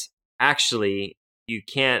 But actually you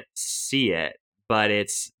can't see it, but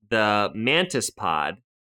it's the Mantis Pod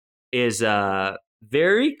is a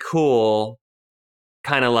very cool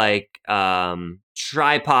kind of like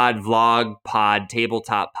tripod vlog pod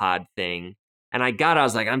tabletop pod thing. And I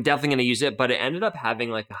was like, I'm definitely going to use it, but it ended up having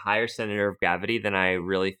like a higher center of gravity than I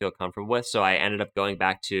really feel comfortable with. So I ended up going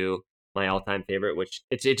back to my all-time favorite, which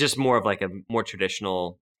it's just more of like a more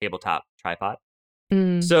traditional tabletop tripod.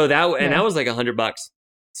 So that was like $100.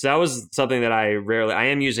 So that was something that I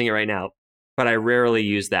am using it right now, but I rarely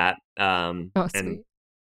use that. And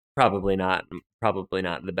probably not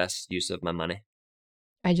the best use of my money.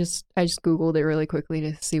 I just Googled it really quickly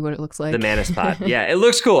to see what it looks like. The Mantis Pod. Yeah, it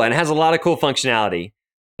looks cool and has a lot of cool functionality,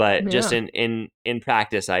 but just in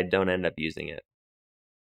practice, I don't end up using it.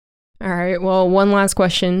 All right. Well, one last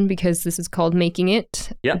question because this is called Making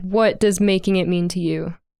It. Yep. What does making it mean to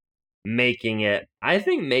you? Making it. I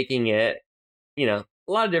think making it, a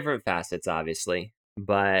lot of different facets, obviously,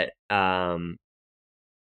 but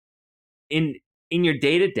in your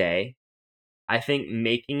day-to-day, I think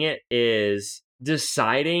making it is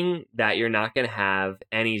deciding that you're not going to have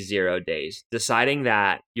any 0 days, deciding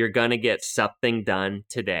that you're going to get something done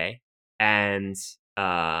today. And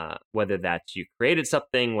whether that's you created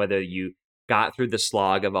something, whether you got through the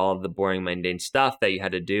slog of all of the boring, mundane stuff that you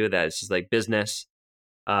had to do, that is just like business,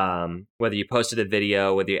 whether you posted a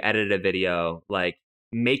video, whether you edited a video, like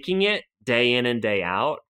making it day in and day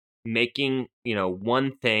out, making,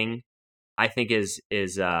 one thing, I think is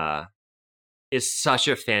such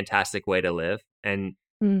a fantastic way to live. And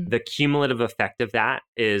the cumulative effect of that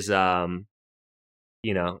is,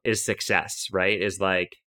 is success, right? Is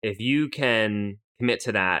like, if you can commit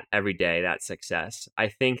to that every day, that's success. I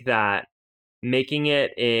think that making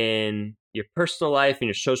it in your personal life and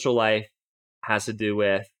your social life has to do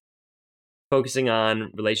with focusing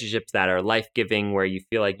on relationships that are life-giving, where you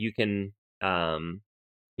feel like you can,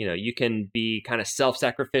 you can be kind of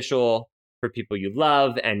self-sacrificial for people you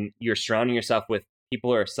love, and you're surrounding yourself with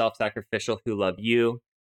people who are self-sacrificial, who love you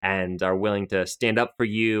and are willing to stand up for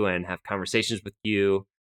you and have conversations with you.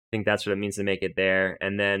 I think that's what it means to make it there.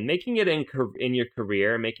 And then making it in your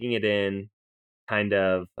career, making it in kind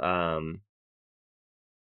of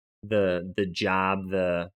the job,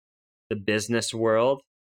 the business world.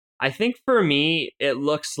 I think for me, it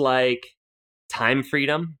looks like time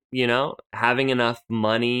freedom, having enough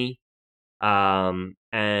money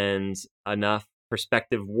and enough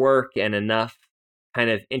prospective work and enough kind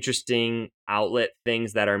of interesting outlet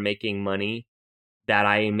things that are making money that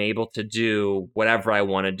I am able to do whatever I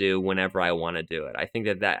want to do whenever I want to do it. I think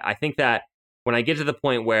that when I get to the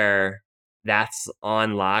point where that's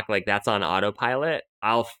on lock, like that's on autopilot,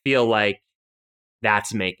 I'll feel like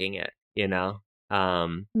that's making it,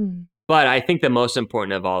 But I think the most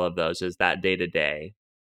important of all of those is that day to day,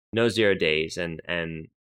 no 0 days, and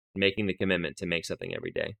making the commitment to make something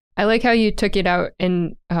every day. I like how you took it out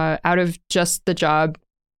of just the job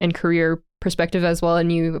and career perspective as well,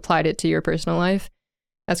 and you applied it to your personal life.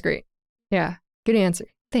 That's great. Yeah, good answer.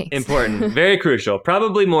 Thanks. Important, very crucial.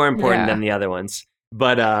 Probably more important than the other ones.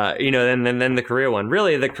 But then the career one.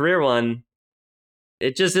 Really, the career one,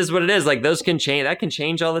 it just is what it is. Like those can change. That can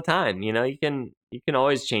change all the time. You can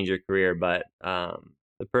always change your career, but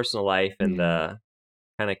the personal life and the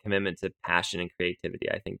kind of commitment to passion and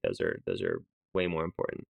creativity, I think those are way more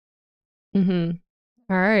important.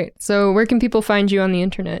 All right. So where can people find you on the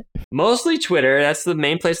internet? Mostly Twitter. That's the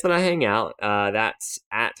main place that I hang out. That's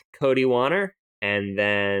at Cody Wanner. And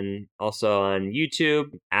then also on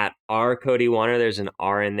YouTube at Cody Wanner. There's an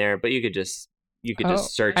R in there, but you could just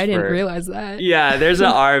search. I didn't realize that. Yeah, there's an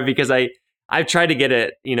R because I've tried to get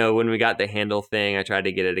it, when we got the handle thing, I tried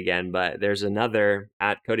to get it again, but there's another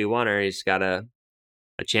at Cody Wanner. He's got a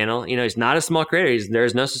channel. He's not a small creator.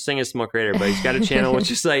 There's no such thing as small creator, but he's got a channel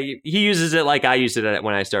which is like, he uses it like I used it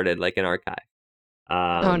when I started, like an archive.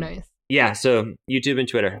 Oh, nice. Yeah, so YouTube and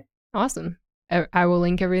Twitter. Awesome. I will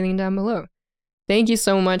link everything down below. Thank you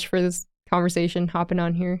so much for this conversation, hopping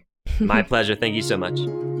on here. My pleasure. Thank you so much.